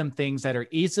make them things that are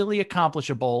easily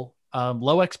accomplishable.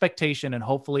 Low expectation and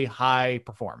hopefully high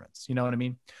performance. You know what I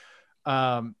mean?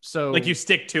 So like you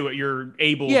stick to it, you're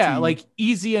able to. Like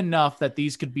easy enough that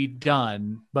these could be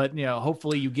done, but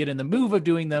hopefully you get in the move of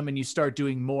doing them and you start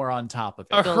doing more on top of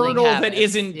it. A hurdle that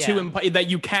isn't too that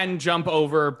you can jump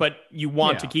over, but you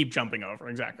want to keep jumping over.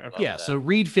 Exactly. Yeah. So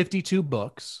read 52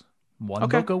 books, 1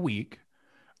 book a week,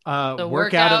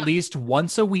 work out at least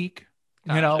once a week.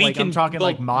 Like I'm talking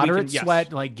like moderate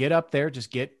sweat, like get up there,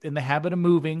 just get in the habit of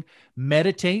moving,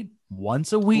 meditate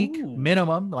once a week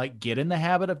minimum, like get in the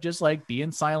habit of just like being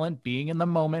silent, being in the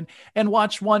moment, and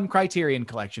watch 1 Criterion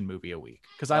Collection movie a week.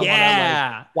 Cause I want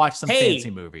to watch some fancy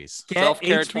movies. Get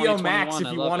HBO Max if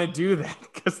you want to do that,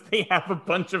 because they have a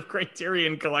bunch of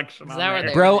Criterion Collection on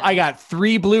there. Bro, I got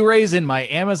 3 Blu-rays in my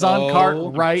Amazon cart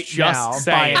right now,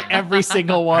 buying every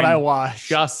single one I watch.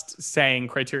 Just saying,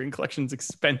 Criterion Collection's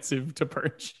expensive to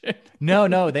purchase.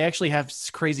 No, they actually have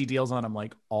crazy deals on them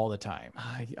like all the time.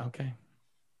 Okay.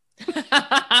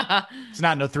 It's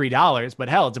not $3, but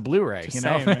hell, it's a Blu-ray.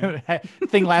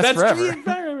 Thing lasts forever.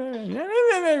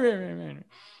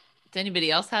 Does anybody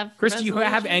else have? Chris, do you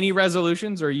have any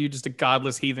resolutions, or are you just a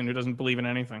godless heathen who doesn't believe in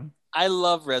anything? I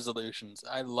love resolutions.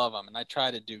 I love them, and I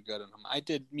try to do good on them. I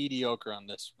did mediocre on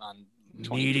this on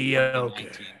 2019.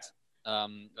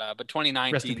 But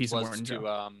 2019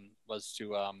 was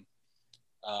to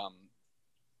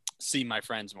see my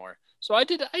friends more. So I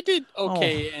did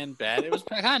okay and bad. It was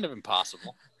kind of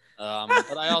impossible.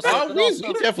 But I also we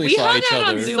definitely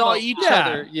saw each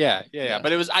other. Yeah.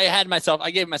 But it was I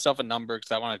gave myself a number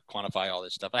because I want to quantify all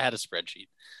this stuff. I had a spreadsheet.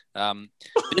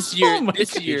 This year,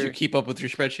 did you keep up with your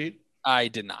spreadsheet? I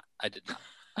did not. I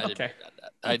Okay.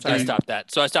 stopped that.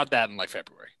 So I stopped that in like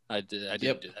February. I didn't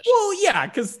do that shit. Well, yeah,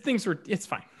 because it's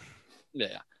fine.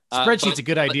 Yeah. Spreadsheet's a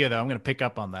good idea, though. I'm going to pick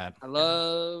up on that. I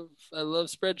love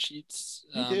spreadsheets.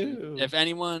 If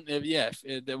anyone,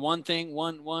 if the one thing,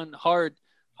 one hard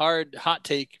hot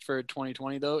take for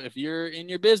 2020 though, if you're in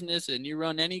your business and you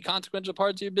run any consequential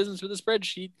parts of your business with a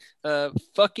spreadsheet,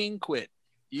 fucking quit.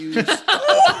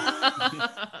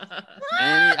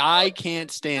 I can't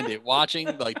stand it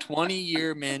watching like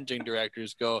 20-year managing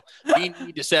directors go, we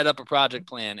need to set up a project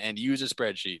plan and use a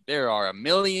spreadsheet. There are a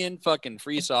million fucking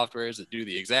free softwares that do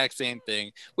the exact same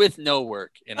thing with no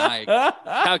work, and I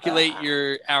calculate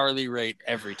your hourly rate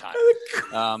every time.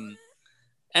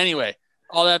 Anyway,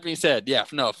 all that being said,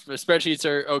 spreadsheets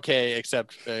are okay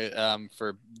except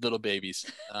for little babies.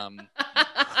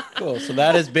 Cool. So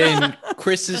that has been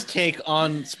Chris's take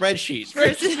on spreadsheets.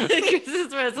 Chris's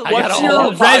resolution. What's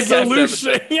your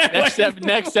resolution?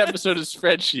 Next episode is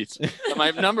spreadsheets.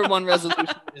 My number one resolution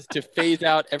is to phase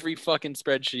out every fucking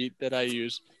spreadsheet that I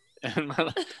use.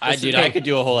 I could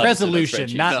do a whole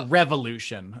resolution, not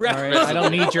revolution. All right? I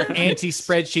don't need your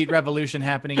anti-spreadsheet revolution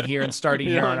happening here and starting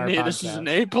here on our podcast. This is an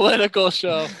apolitical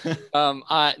show.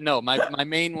 My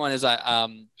main one is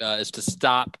to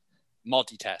stop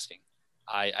multitasking.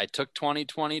 I took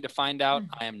 2020 to find out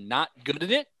I am not good at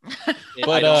it.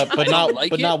 but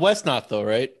not Westnoth though,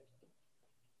 right?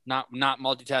 Not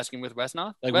multitasking with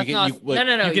Westnoth. Like Westnoth, no.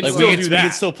 You can still do that. You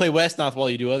can still play Westnoth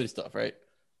while you do other stuff, right?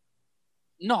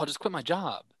 No, I'll just quit my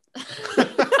job.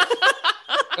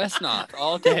 Westnoth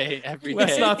all day, every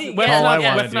day.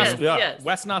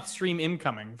 Westnoth stream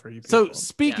incoming for you So people.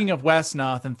 speaking of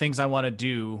Westnoth and things I want to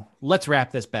do, let's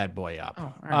wrap this bad boy up.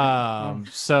 Right.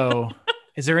 So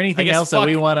is there anything else that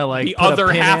we want to like the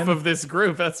other half of this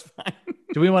group? That's fine.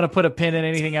 Do we want to put a pin in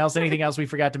anything else? Anything else we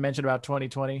forgot to mention about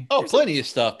 2020? Oh, plenty of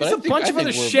stuff. But there's a bunch of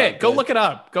other shit. Go look it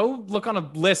up. Go look on a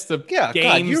list of games.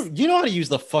 God, you know how to use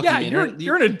the fucking internet.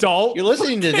 You're an adult. You're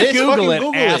listening to this. Google it,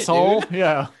 asshole.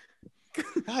 Yeah.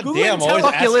 God damn, always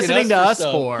what you're listening to us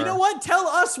for. You know what? Tell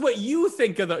us what you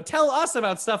think of Tell us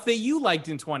about stuff that you liked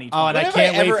in 2020. Oh, and I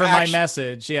can't wait for my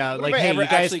message. Yeah, like, hey, you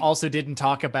guys also didn't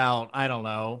talk about, I don't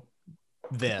know,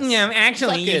 this. Yeah,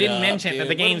 actually, you didn't mention that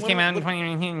the games came out in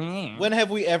 2019. When have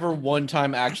we ever one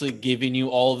time actually given you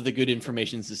all of the good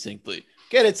information successly?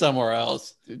 Get it somewhere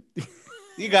else.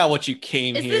 You got what you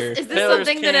came here. Is this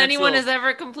something that anyone has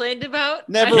ever complained about?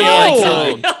 Never one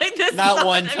time. Not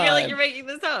one time. I feel like you're making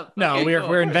this up. No, okay,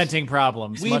 we're inventing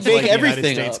problems. We much make like the everything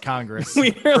United States up. Congress.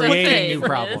 We are creating new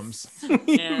problems.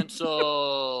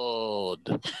 Canceled.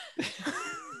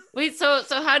 Wait, so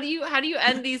how do you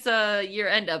end these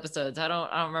year-end episodes? I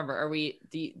don't remember.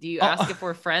 Do you ask if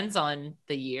we're friends on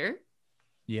the year?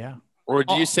 Yeah. Or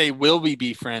do you say, will we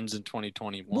be friends in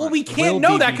 2021? Well, we can't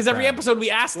know that because every episode we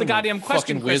ask the goddamn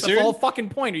question, Chris. That's the whole fucking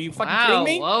point. Are you fucking kidding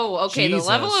me? Whoa, okay. Jesus. The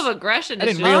level of aggression I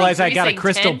is didn't realize I got a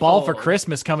increasing crystal ball for tenfold.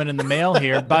 Christmas coming in the mail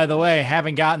here. By the way,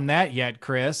 haven't gotten that yet,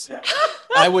 Chris.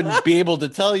 I wouldn't be able to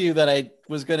tell you that I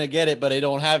was going to get it, but I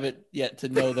don't have it yet to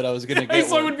know that I was going to get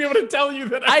So I would be able to tell you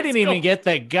that I didn't even get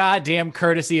the goddamn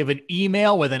courtesy of an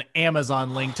email with an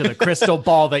Amazon link to the crystal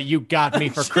ball that you got me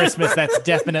for Christmas. That's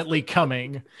definitely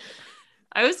coming.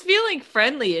 I was feeling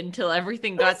friendly until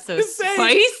everything got so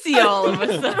spicy all of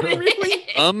a sudden.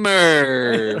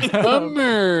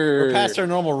 We're past our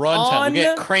normal run time. We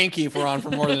get cranky if we're on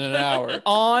for more than an hour.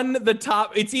 On the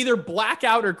top, it's either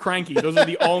blackout or cranky. Those are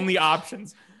the only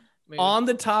options. Maybe. On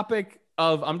the topic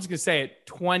of, I'm just going to say it,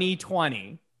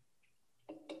 2020,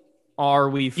 are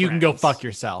we friends? You can go fuck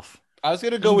yourself. I was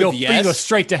going to go with yes. You can go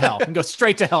straight to hell. You can go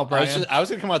straight to hell, Brian. I was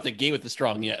going to come out the gate with a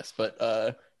strong yes,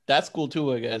 but that's cool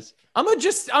too, I guess. I'm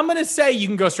gonna say you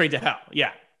can go straight to hell.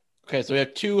 Yeah. Okay, so we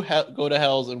have two go to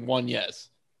hells and one yes.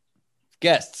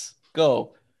 Guests,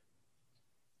 go.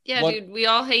 Yeah, dude, we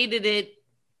all hated it,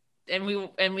 and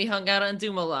we hung out on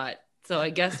Doom a lot. So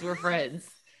I guess we're friends.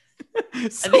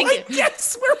 I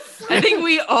guess we're friends. I think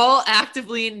we all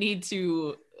actively need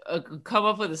to come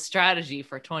up with a strategy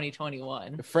for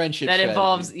 2021. A friendship that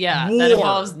strategy.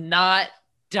 involves not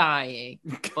dying,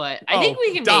 but I think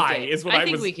we can die make it. is what I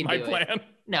think we can do plan. It.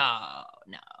 No.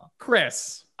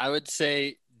 Chris, I would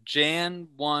say Jan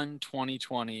 1,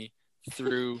 2020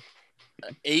 through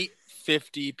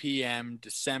 8:50 p.m.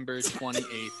 December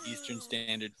 28th Eastern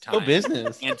Standard Time. Go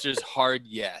business. Answers hard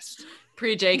yes.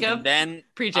 Pre-Jacob. Then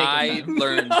Pre-Jacob I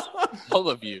learned all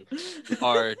of you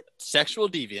are sexual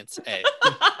deviants.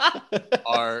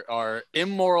 Are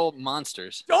immoral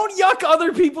monsters. Don't yuck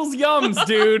other people's yums,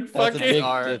 dude.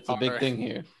 That's a big thing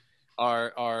here.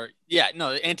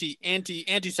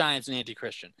 Anti-science and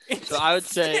anti-Christian. So I would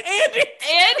say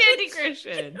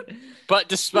anti-Christian. But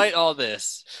despite all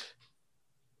this,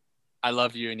 I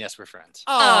love you, and yes, we're friends.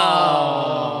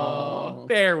 Oh,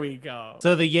 there we go.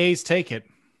 So the yays take it.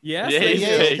 Yes,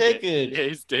 Yays take it.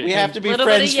 Yays take We it. have to be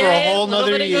friends for a whole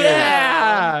nother year.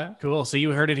 Yeah. Cool. So you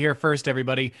heard it here first,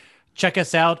 everybody. Check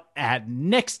us out at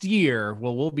next year,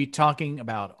 where we'll be talking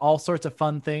about all sorts of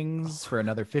fun things for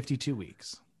another 52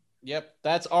 weeks. Yep,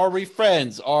 that's Are We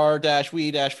Friends,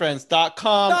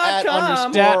 r-we-friends.com at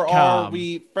 .com. _ Are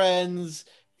We Friends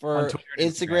for On Twitter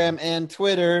and Instagram and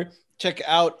Twitter. Check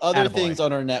out other Attaboy. things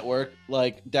on our network,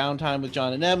 like Downtime with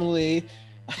John and Emily.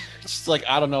 Just like,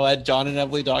 I don't know, at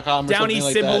johnandemily.com or Downey something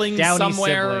like siblings Downey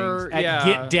somewhere Siblings at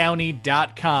yeah.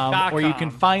 getdowney.com, or you can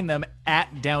 .com. find them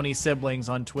at Downey Siblings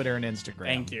on Twitter and Instagram.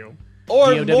 Thank you. that. Or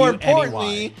DOWNEY. more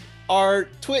importantly, our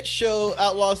Twitch show,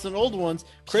 Outlaws and Old Ones.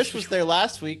 Chris was there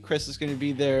last week. Chris is going to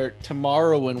be there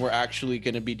tomorrow when we're actually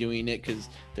going to be doing it, because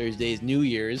Thursday's New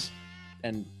Year's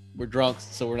and we're drunk,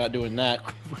 so we're not doing that.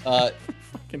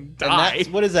 Fucking die.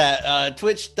 What is that?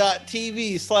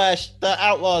 Twitch.tv/The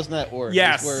Outlaws Network.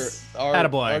 Yes. Is where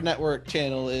Attaboy. our network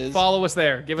channel is. Follow us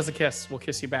there. Give us a kiss. We'll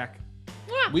kiss you back.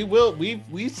 We will.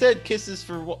 We said kisses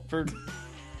for.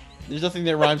 There's nothing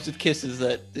that rhymes with kisses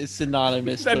that is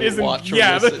synonymous. That to isn't. watch or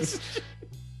Yeah. listen.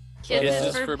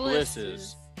 Kisses for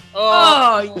blisses.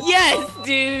 Oh, yes,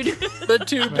 dude. The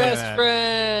two at best that.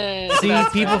 friends. See,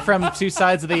 people from two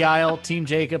sides of the aisle, Team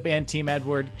Jacob and Team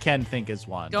Edward, can think as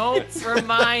one. Don't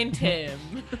remind him.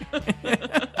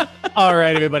 All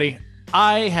right, everybody.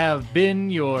 I have been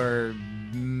your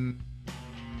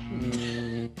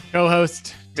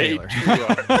co-host, Taylor.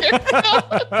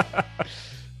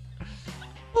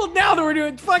 Well, now that we're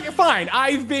doing fucking fine,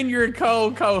 I've been your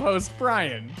co-host,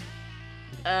 Brian.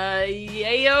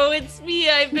 Yayo, it's me.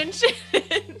 I've been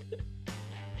Shannon.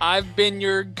 I've been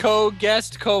your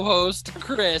co-guest co-host,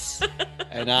 Chris.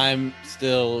 And I'm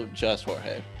still just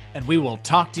Jorge. And we will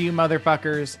talk to you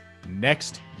motherfuckers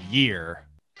next year.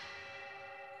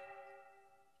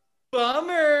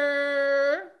 Bummer.